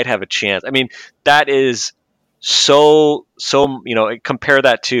we might have a chance. I mean, that is so compare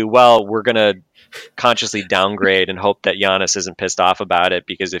that to, well, we're going to consciously downgrade and hope that Giannis isn't pissed off about it,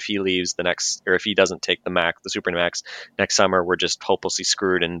 because if he leaves if he doesn't take the Supermax next summer, we're just hopelessly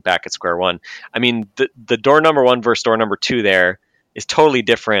screwed and back at square one. I mean, the door number one versus door number two there is totally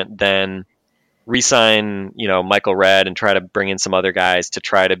different than re-sign, Michael Redd and try to bring in some other guys to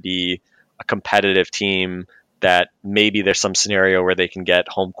try to be a competitive team that maybe there's some scenario where they can get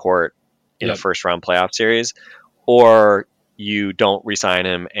home court in a first round playoff series, or you don't re-sign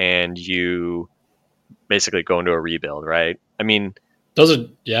him and you basically go into a rebuild, right? I mean, those are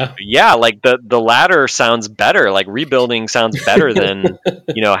like the latter sounds better. Like rebuilding sounds better than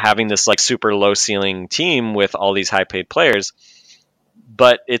having this like super low ceiling team with all these high paid players.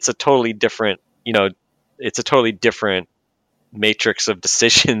 But it's a totally different matrix of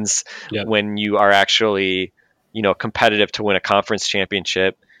decisions when you are actually competitive to win a conference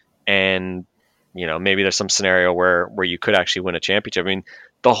championship, and maybe there's some scenario where you could actually win a championship. I mean,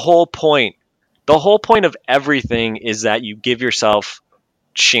 the whole point of everything is that you give yourself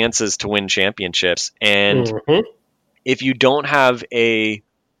chances to win championships, and if you don't have a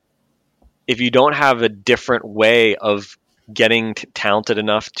different way of getting talented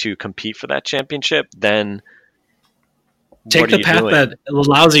enough to compete for that championship, then take the path that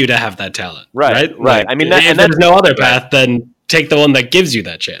allows you to have that talent. Right. Like, I mean, if there's no other path, then take the one that gives you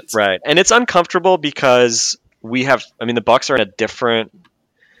that chance. Right. And it's uncomfortable because the Bucks are in a different,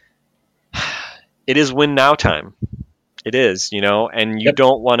 it is win now time. It is, and you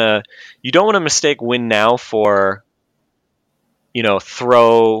don't want to mistake win now for,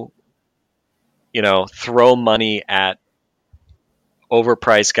 throw money at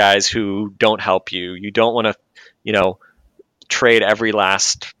overpriced guys who don't help you. You don't want to, trade every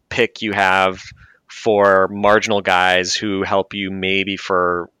last pick you have for marginal guys who help you maybe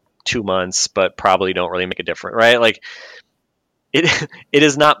for 2 months, but probably don't really make a difference, right? Like it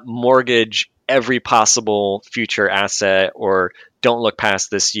is not mortgage every possible future asset or don't look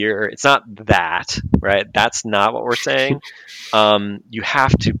past this year. It's not that, right? That's not what we're saying. You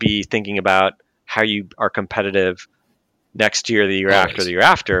have to be thinking about how you are competitive next year, the year after, the year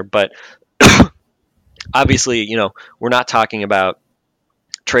after. But obviously, we're not talking about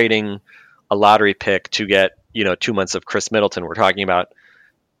trading a lottery pick to get, 2 months of Chris Middleton. We're talking about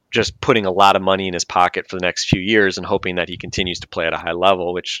just putting a lot of money in his pocket for the next few years and hoping that he continues to play at a high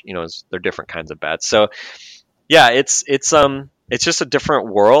level, which, they're different kinds of bets. So yeah, it's just a different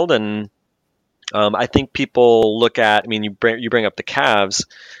world. And I think people look at, you bring up the Cavs,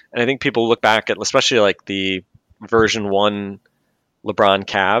 and I think people look back at, especially like the version 1 LeBron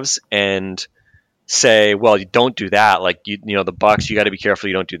Cavs, and say, well, you don't do that. Like, the Bucks, you got to be careful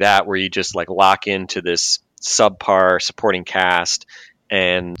you don't do that, where you just like lock into this subpar supporting cast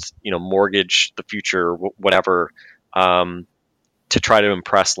and, mortgage the future, whatever, to try to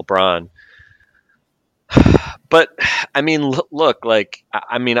impress LeBron. But look, like,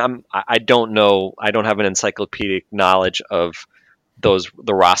 I don't know. I don't have an encyclopedic knowledge of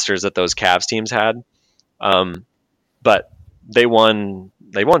the rosters that those Cavs teams had. But they won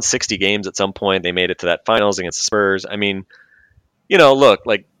 60 games at some point. They made it to that finals against the Spurs. Look,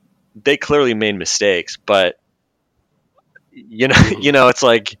 like, they clearly made mistakes, but it's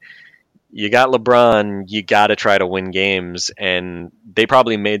like, you got LeBron, you got to try to win games, and they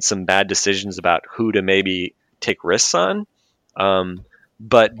probably made some bad decisions about who to maybe take risks on.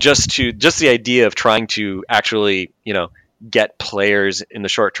 But just the idea of trying to actually, get players in the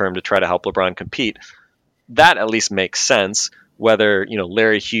short term to try to help LeBron compete, that at least makes sense. Whether,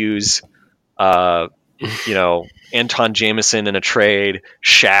 Larry Hughes, Anton Jameson in a trade,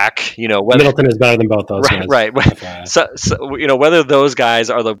 Shaq, whether Middleton is better than both those guys. Right. So, whether those guys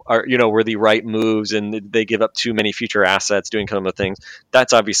were the right moves and they give up too many future assets doing some of the things,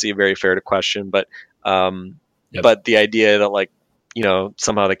 that's obviously very fair to question. But, but the idea that, like,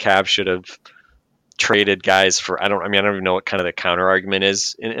 somehow the Cavs should have traded guys for, I don't even know what kind of the counter argument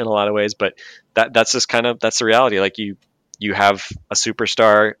is in a lot of ways, but that's just that's the reality. Like, you have a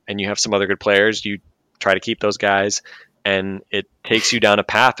superstar and you have some other good players. You try to keep those guys, and it takes you down a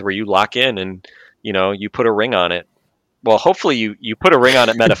path where you lock in and, you put a ring on it. Well, hopefully you put a ring on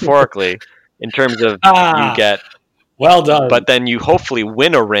it metaphorically in terms of you get well done, but then you hopefully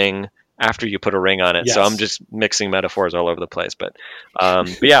win a ring after you put a ring on it. Yes. So I'm just mixing metaphors all over the place. But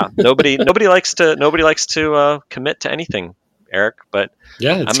yeah, nobody likes to commit to anything, Eric. But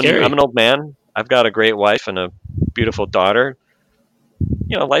Yeah, it's I'm scary. an old man. I've got a great wife and a beautiful daughter.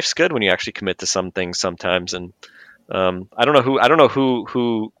 Life's good when you actually commit to some things sometimes. And I don't know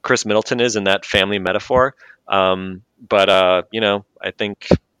who Chris Middleton is in that family metaphor. But I think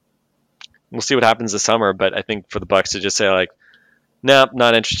we'll see what happens this summer. But I think for the Bucks to just say like, nope,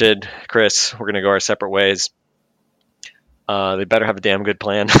 not interested, Chris, we're gonna go our separate ways. They better have a damn good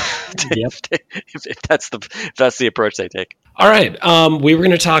plan. Yep. if that's the approach they take. All right. We were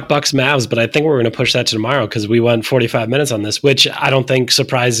going to talk Bucks Mavs, but I think we're going to push that to tomorrow because we went 45 minutes on this, which I don't think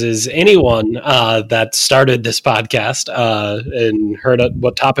surprises anyone that started this podcast and heard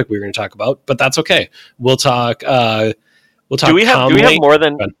what topic we were going to talk about. But that's okay. We'll talk. Do we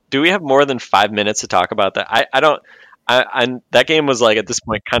have more than 5 minutes to talk about that? I don't. That game was like at this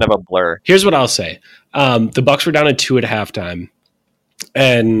point kind of a blur. Here's what I'll say: the Bucks were down at 2 at halftime,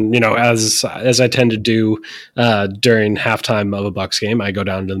 and as I tend to do during halftime of a Bucks game, I go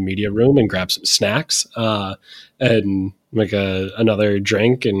down to the media room and grab some snacks and like another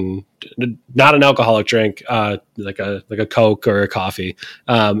drink, and not an alcoholic drink, like a Coke or a coffee,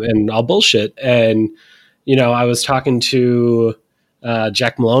 and I'll bullshit. And I was talking to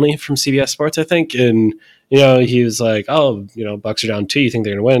Jack Maloney from CBS Sports, I think, and he was like, "Oh, Bucks are down 2. You think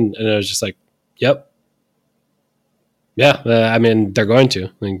they're going to win?" And I was just like, "Yep, yeah. I mean, they're going to.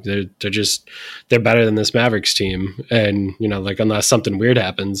 Like, they're better than this Mavericks team, and like unless something weird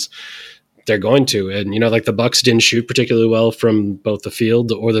happens, they're going to. And like the Bucks didn't shoot particularly well from both the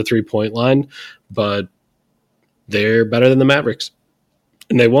field or the 3-point line, but they're better than the Mavericks,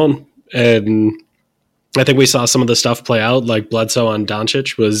 and they won. And I think we saw some of the stuff play out, like Bledsoe on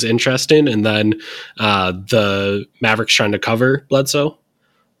Doncic was interesting, and then the Mavericks trying to cover Bledsoe,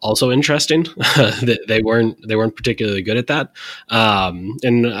 also interesting. They weren't particularly good at that.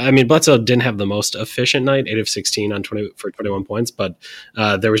 And I mean, Bledsoe didn't have the most efficient night, 8 of 16 for 21 points, but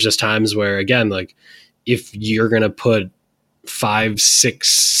there was just times where, again, like if you're going to put 5, 6,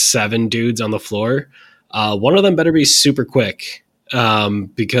 7 dudes on the floor, one of them better be super quick.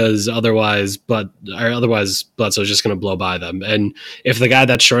 Because otherwise Bledsoe's just going to blow by them. And if the guy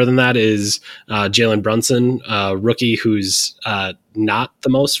that's shorter than that is Jalen Brunson, rookie who's not the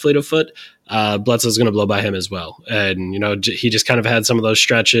most fleet of foot, Bledsoe's going to blow by him as well. And, he just kind of had some of those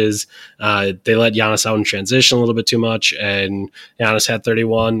stretches. They let Giannis out in transition a little bit too much, and Giannis had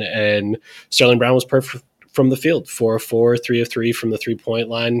 31, and Sterling Brown was perfect from the field, 4 of 4, 3 of 3 from the 3-point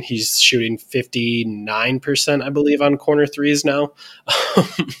line. He's shooting 59%, I believe, on corner threes now,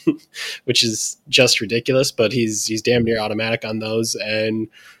 which is just ridiculous, but he's damn near automatic on those. And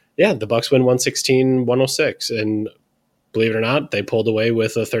yeah, the Bucks win 116-106. And believe it or not, they pulled away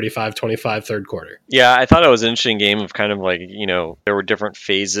with a 35-25 third quarter. Yeah, I thought it was an interesting game of kind of like, there were different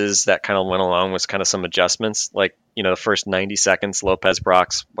phases that kind of went along with kind of some adjustments. Like, the first 90 seconds, Lopez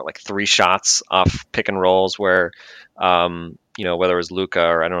Brock's like 3 shots off pick and rolls where, whether it was Luka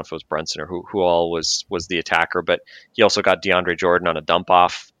or I don't know if it was Brunson or who all was the attacker, but he also got DeAndre Jordan on a dump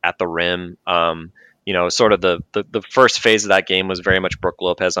off at the rim. Sort of the first phase of that game was very much Brook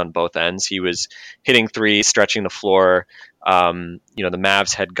Lopez on both ends. He was hitting threes, stretching the floor. The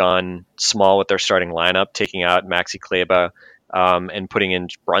Mavs had gone small with their starting lineup, taking out Maxi Kleber and putting in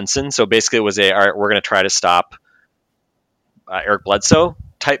Brunson. So basically it was all right, we're going to try to stop Eric Bledsoe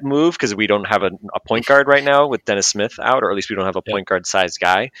type move because we don't have a point guard right now with Dennis Smith out, or at least we don't have a point guard sized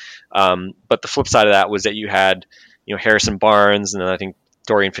guy. But the flip side of that was that you had, Harrison Barnes, and then I think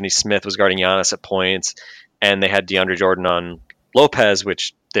Dorian Finney-Smith was guarding Giannis at points, and they had DeAndre Jordan on Lopez,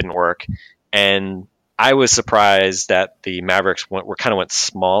 which didn't work. And I was surprised that the Mavericks went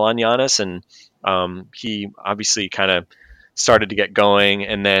small on Giannis, and he obviously kind of started to get going,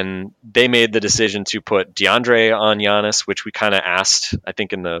 and then they made the decision to put DeAndre on Giannis, which we kind of asked, I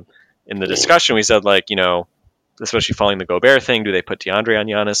think in the discussion, we said like, especially following the Gobert thing, do they put DeAndre on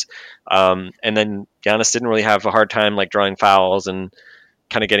Giannis? And then Giannis didn't really have a hard time like drawing fouls and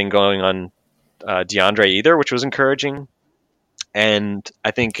kind of getting going on DeAndre either, which was encouraging. And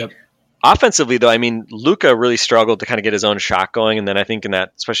I think offensively, though, I mean, Luka really struggled to kind of get his own shot going. And then I think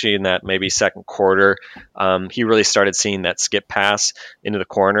especially in that maybe second quarter, he really started seeing that skip pass into the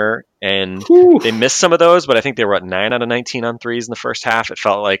corner. And they missed some of those, but I think they were at 9 out of 19 on threes in the first half. It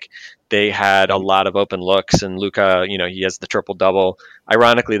felt like they had a lot of open looks, and Luka, he has the triple-double.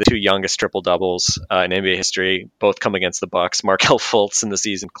 Ironically, the 2 youngest triple-doubles in NBA history both come against the Bucks. Markelle Fultz in the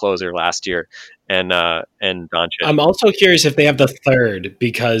season closer last year, and Doncic. I'm also curious if they have the third,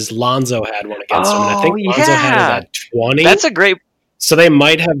 because Lonzo had one against him, and I think Lonzo had it at 20. That's a great So they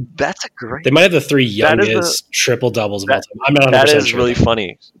might have That's a great. the three That is youngest triple doubles of all that- time. I'm not 100% That is sure. really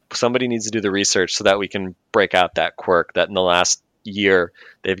funny. Somebody needs to do the research so that we can break out that quirk that in the last year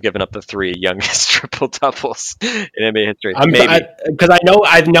they've given up the three youngest triple doubles in NBA history. Maybe. Because I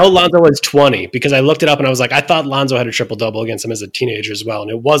know Lonzo was 20 because I looked it up and I was like, I thought Lonzo had a triple double against him as a teenager as well,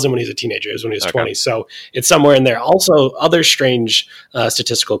 and it wasn't when he was a teenager; it was when he was 20. So it's somewhere in there. Also, other strange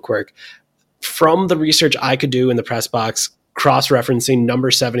statistical quirk from the research I could do in the press box, cross-referencing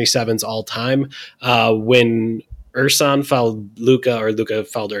number 77's all time when Ersan fouled Luka or Luka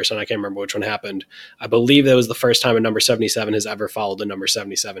fouled Ersan. I can't remember which one happened. I believe that was the first time a number 77 has ever fouled a number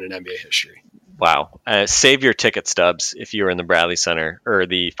 77 in NBA history. Wow. Save your ticket stubs if you were in the Bradley Center or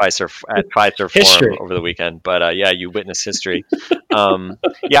the Fiserv History. Forum over the weekend. But yeah, you witnessed history.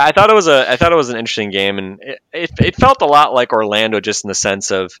 Yeah, I thought it was an interesting game, and it felt a lot like Orlando, just in the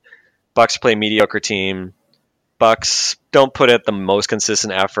sense of Bucks play mediocre team. Bucks don't put in the most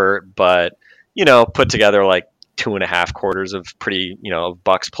consistent effort, but put together like 2.5 quarters of pretty of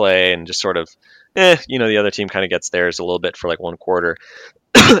Bucks play, and just sort of the other team kind of gets theirs a little bit for like one quarter,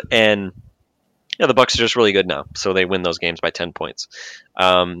 and the Bucks are just really good now, so they win those games by 10 points.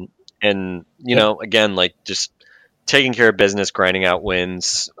 And again, like just taking care of business, grinding out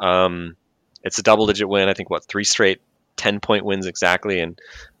wins. It's a double-digit win. I think 3 straight 10-point wins exactly, and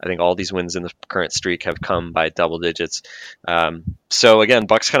I think all these wins in the current streak have come by double digits. So again,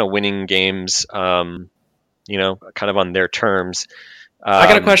 Bucks kind of winning games, kind of on their terms. I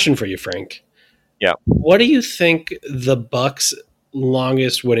got a question for you, Frank. Yeah. What do you think the Bucks'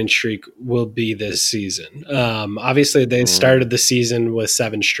 longest winning streak will be this season? Obviously, they started the season with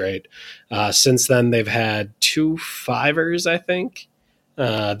 7 straight. Since then, they've had 2 fivers, I think.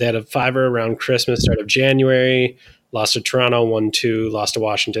 They had a fiver around Christmas, start of January. Lost to Toronto, 1-2, lost to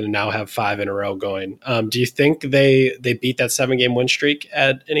Washington, and now have 5 in a row going. Do you think they beat that 7-game win streak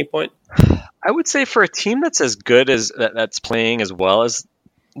at any point? I would say for a team that's as good as that's playing as well as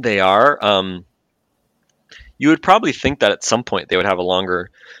they are, you would probably think that at some point they would have a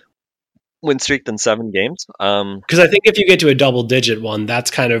longer win streak than 7 games. Because I think if you get to a double-digit one, that's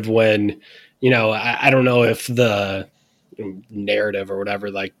kind of when, I don't know if the narrative or whatever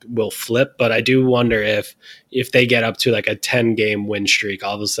will flip, but I do wonder if they get up to like a 10-game win streak,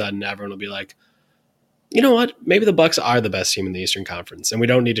 all of a sudden everyone will be like, you know what, maybe the Bucks are the best team in the Eastern Conference, and we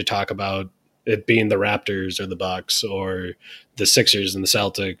don't need to talk about it being the Raptors or the Bucks or the Sixers and the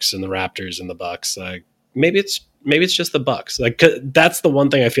Celtics and the Raptors and the Bucks. Like maybe it's just the Bucks. Like that's the one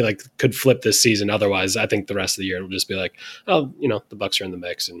thing I feel like could flip this season. Otherwise, I think the rest of the year it will just be like, oh, the Bucks are in the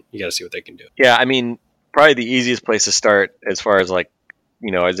mix and you got to see what they can do. Yeah, I mean, probably the easiest place to start as far as like,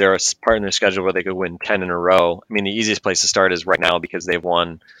 is there a part in their schedule where they could win 10 in a row? I mean, the easiest place to start is right now because they've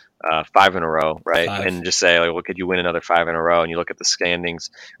won 5 in a row, right? 5. And just say, like, well, could you win another 5 in a row? And you look at the standings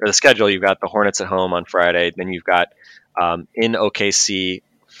or the schedule. You've got the Hornets at home on Friday. Then you've got in OKC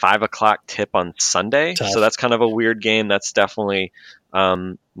 5:00 tip on Sunday. Tough. So that's kind of a weird game. That's definitely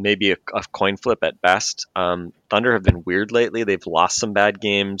maybe a coin flip at best. Thunder have been weird lately. They've lost some bad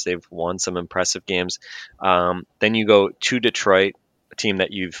games. They've won some impressive games. Then you go to Detroit, a team that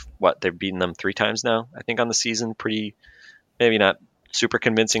they've beaten them 3 times now, I think, on the season. Pretty, maybe not super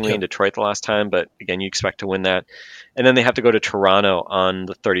convincingly in Detroit the last time, but again, you expect to win that. And then they have to go to Toronto on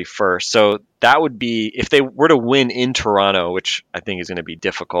the 31st. So that would be, if they were to win in Toronto, which I think is going to be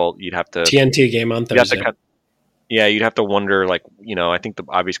difficult, you'd have to... TNT game on Thursday. You'd have to wonder, like, I think the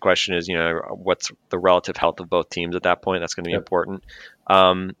obvious question is, what's the relative health of both teams at that point? That's going to be important.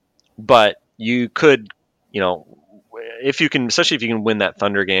 But you could, especially if you can win that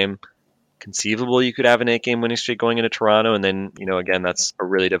Thunder game, conceivable you could have an 8-game winning streak going into Toronto. And then, again, that's a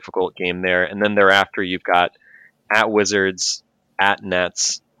really difficult game there. And then thereafter, you've got at Wizards, at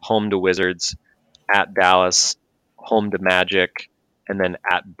Nets, home to Wizards, at Dallas, home to Magic, and then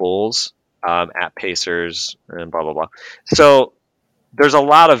at Bulls. At Pacers, and blah, blah, blah. So there's a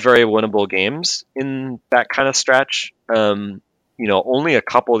lot of very winnable games in that kind of stretch. Only a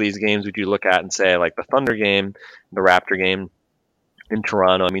couple of these games would you look at and say, like the Thunder game, the Raptor game in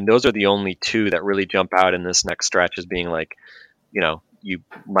Toronto. I mean, those are the only 2 that really jump out in this next stretch as being like, you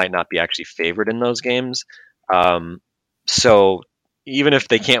might not be actually favored in those games. So even if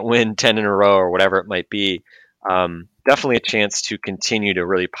they can't win 10 in a row or whatever it might be, definitely a chance to continue to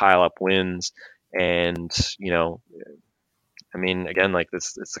really pile up wins. And, I mean, again, like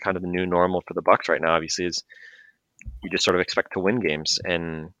this, it's kind of the new normal for the Bucks right now, obviously, is you just sort of expect to win games.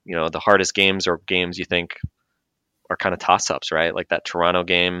 And, the hardest games are games you think are kind of toss-ups, right? Like that Toronto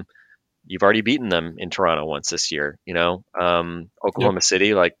game, you've already beaten them in Toronto once this year, Oklahoma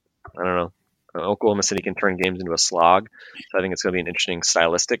City, like, I don't know. Oklahoma City can turn games into a slog, so I think it's going to be an interesting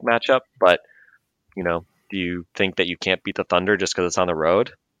stylistic matchup. But do you think that you can't beat the Thunder just because it's on the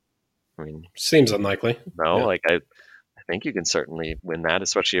road? I mean, seems unlikely. No, Yeah. like I think you can certainly win that,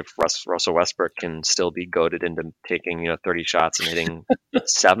 especially if Russell Westbrook can still be goaded into taking 30 shots and hitting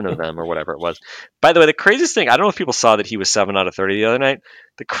 7 of them or whatever it was. By the way, the craziest thing, I don't know if people saw that he was 7 out of 30 the other night.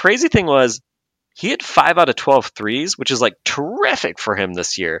 The crazy thing was he hit 5 out of 12 threes, which is like terrific for him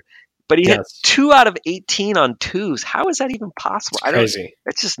this year. But he hit 2 out of 18 on twos. How is that even possible? It's crazy.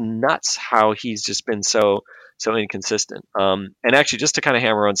 It's just nuts how he's just been so inconsistent. And actually, just to kind of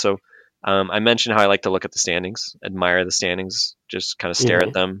hammer on, so I mentioned how I like to look at the standings, admire the standings, just kind of stare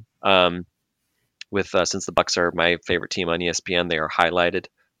at them. Since the Bucks are my favorite team on ESPN, they are highlighted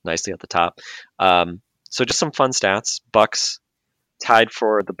nicely at the top. So just some fun stats. Bucks tied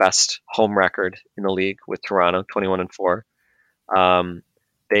for the best home record in the league with Toronto, 21-4.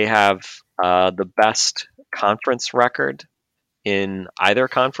 They have the best conference record in either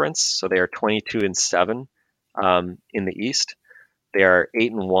conference, so they are 22-7 in the East. They are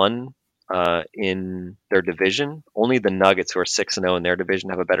 8-1 in their division. Only the Nuggets, who are 6-0 in their division,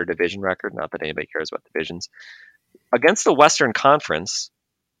 have a better division record. Not that anybody cares about divisions. Against the Western Conference,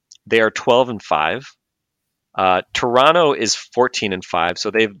 they are 12-5. Toronto is 14-5,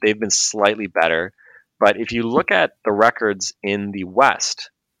 so they've been slightly better. But if you look at the records in the West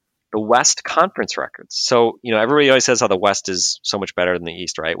Conference records, so everybody always says how the West is so much better than the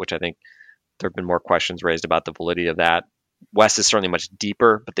East, right? Which I think there have been more questions raised about the validity of that. West is certainly much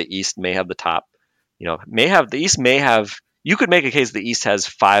deeper, but the East may have the top. You could make a case the East has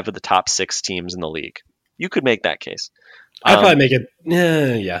 5 of the top 6 teams in the league. You could make that case. I'd probably make it.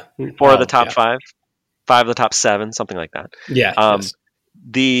 Yeah, 4 of the top 5, 5 of the top 7, something like that. Yeah. Yes.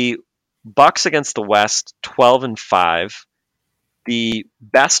 The Bucks against the West, 12-5. The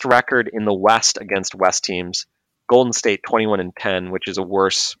best record in the West against West teams, Golden State 21-10, which is a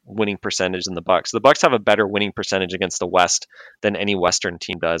worse winning percentage than the Bucks. The Bucks have a better winning percentage against the West than any Western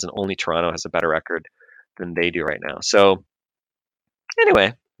team does, and only Toronto has a better record than they do right now. So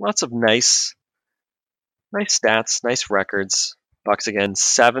anyway, lots of nice stats, nice records. Bucks again,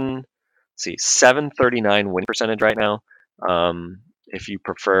 739 win percentage right now. If you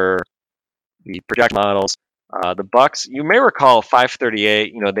prefer the projection models, the Bucks, you may recall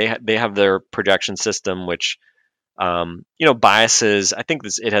 538. They have their projection system, which biases. I think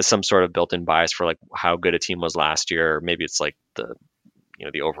it has some sort of built-in bias for like how good a team was last year. Or maybe it's like the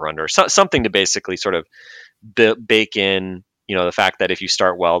over/under, something to basically sort of bake in. The fact that if you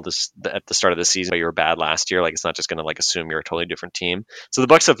start well at the start of the season, but you were bad last year, like it's not just going to like assume you're a totally different team. So the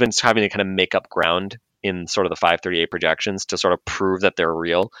Bucks have been having to kind of make up ground in sort of the 538 projections to sort of prove that they're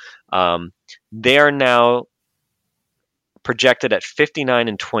real. They are now projected at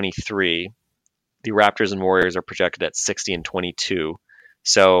 59-23. The Raptors and Warriors are projected at 60-22.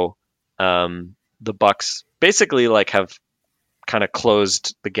 So the Bucks basically like have kind of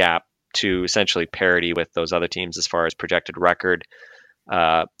closed the gap to essentially parity with those other teams as far as projected record.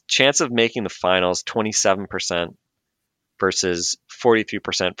 Chance of making the finals, 27% versus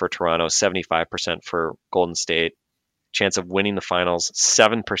 43% for Toronto, 75% for Golden State. Chance of winning the finals,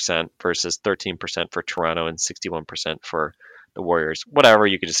 7% versus 13% for Toronto and 61% for the Warriors. Whatever,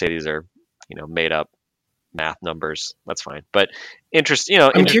 you could just say these are, made up math numbers. That's fine. But I'm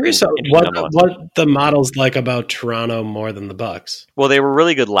curious what the model's like about Toronto more than the Bucks. Well, they were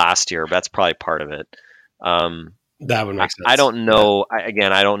really good last year. That's probably part of it. That would make sense. I don't know.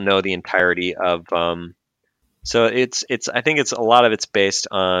 Yeah. I don't know the entirety of. So it's. I think it's a lot of it's based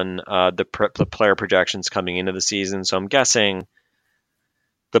on the player projections coming into the season. So I'm guessing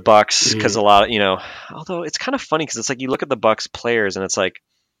the Bucks, because a lot of although it's kind of funny because it's like you look at the Bucks players and it's like,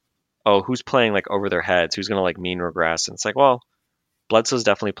 oh, who's playing like over their heads? Who's going to like mean regress? And it's like, well, Bledsoe's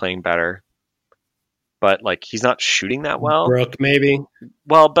definitely playing better, but like he's not shooting that well. Brooke, maybe.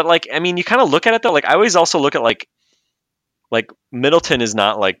 Well, but like, I mean, you kind of look at it though. Like I always also look at like Middleton is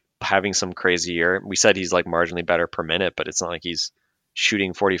not like having some crazy year. We said he's like marginally better per minute, but it's not like he's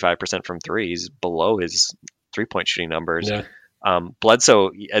shooting 45% from three. He's below his 3-point shooting numbers. Yeah.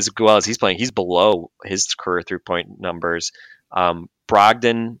 Bledsoe, as well as he's playing, he's below his career 3-point numbers.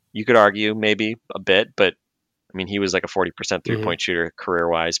 Brogdon, you could argue maybe a bit, but I mean, he was like a 40% 3-point shooter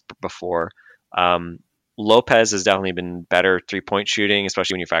career-wise before. Lopez has definitely been better 3-point shooting,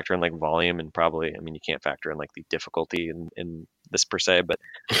 especially when you factor in like volume and probably, I mean, you can't factor in like the difficulty in this per se, but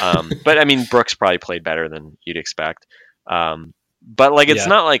I mean, Brooks probably played better than you'd expect. But like, it's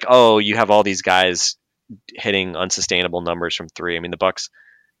not like, oh, you have all these guys hitting unsustainable numbers from three. I mean, the Bucks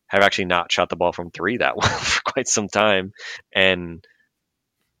have actually not shot the ball from three that well for quite some time. And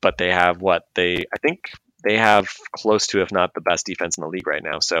but they have I think they have close to, if not the best defense in the league right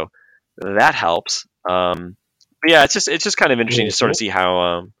now. So that helps. But yeah, it's just kind of interesting to sort of see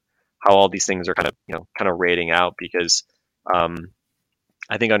how all these things are kind of rating out, because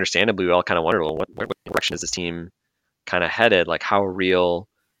I think understandably we all kind of wondered, well, what direction is this team kind of headed? Like how real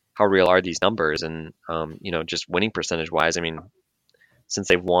are these numbers? And just winning percentage wise, I mean, since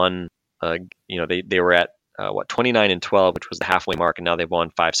they've won, they were at 29-12, which was the halfway mark, and now they've won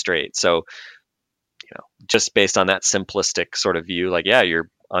 5 straight. So just based on that simplistic sort of view, like, yeah, you're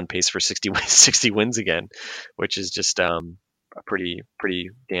on pace for 60 wins again, which is just a pretty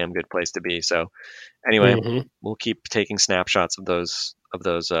damn good place to be. So anyway, we'll keep taking snapshots of those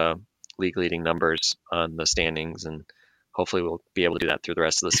league leading numbers on the standings, and hopefully we'll be able to do that through the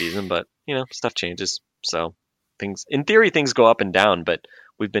rest of the season. But stuff changes, so in theory things go up and down, but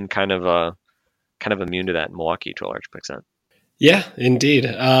we've been kind of immune to that in Milwaukee to a large extent. Yeah, indeed.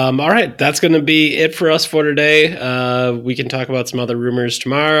 All right, that's going to be it for us for today. We can talk about some other rumors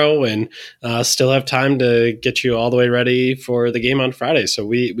tomorrow, and still have time to get you all the way ready for the game on Friday. So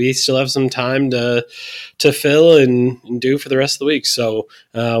we still have some time to fill and do for the rest of the week. So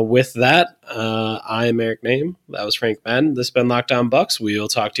with that, I am Eric Name. That was Frank Madden. This has been Locked On Bucks. We will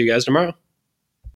talk to you guys tomorrow.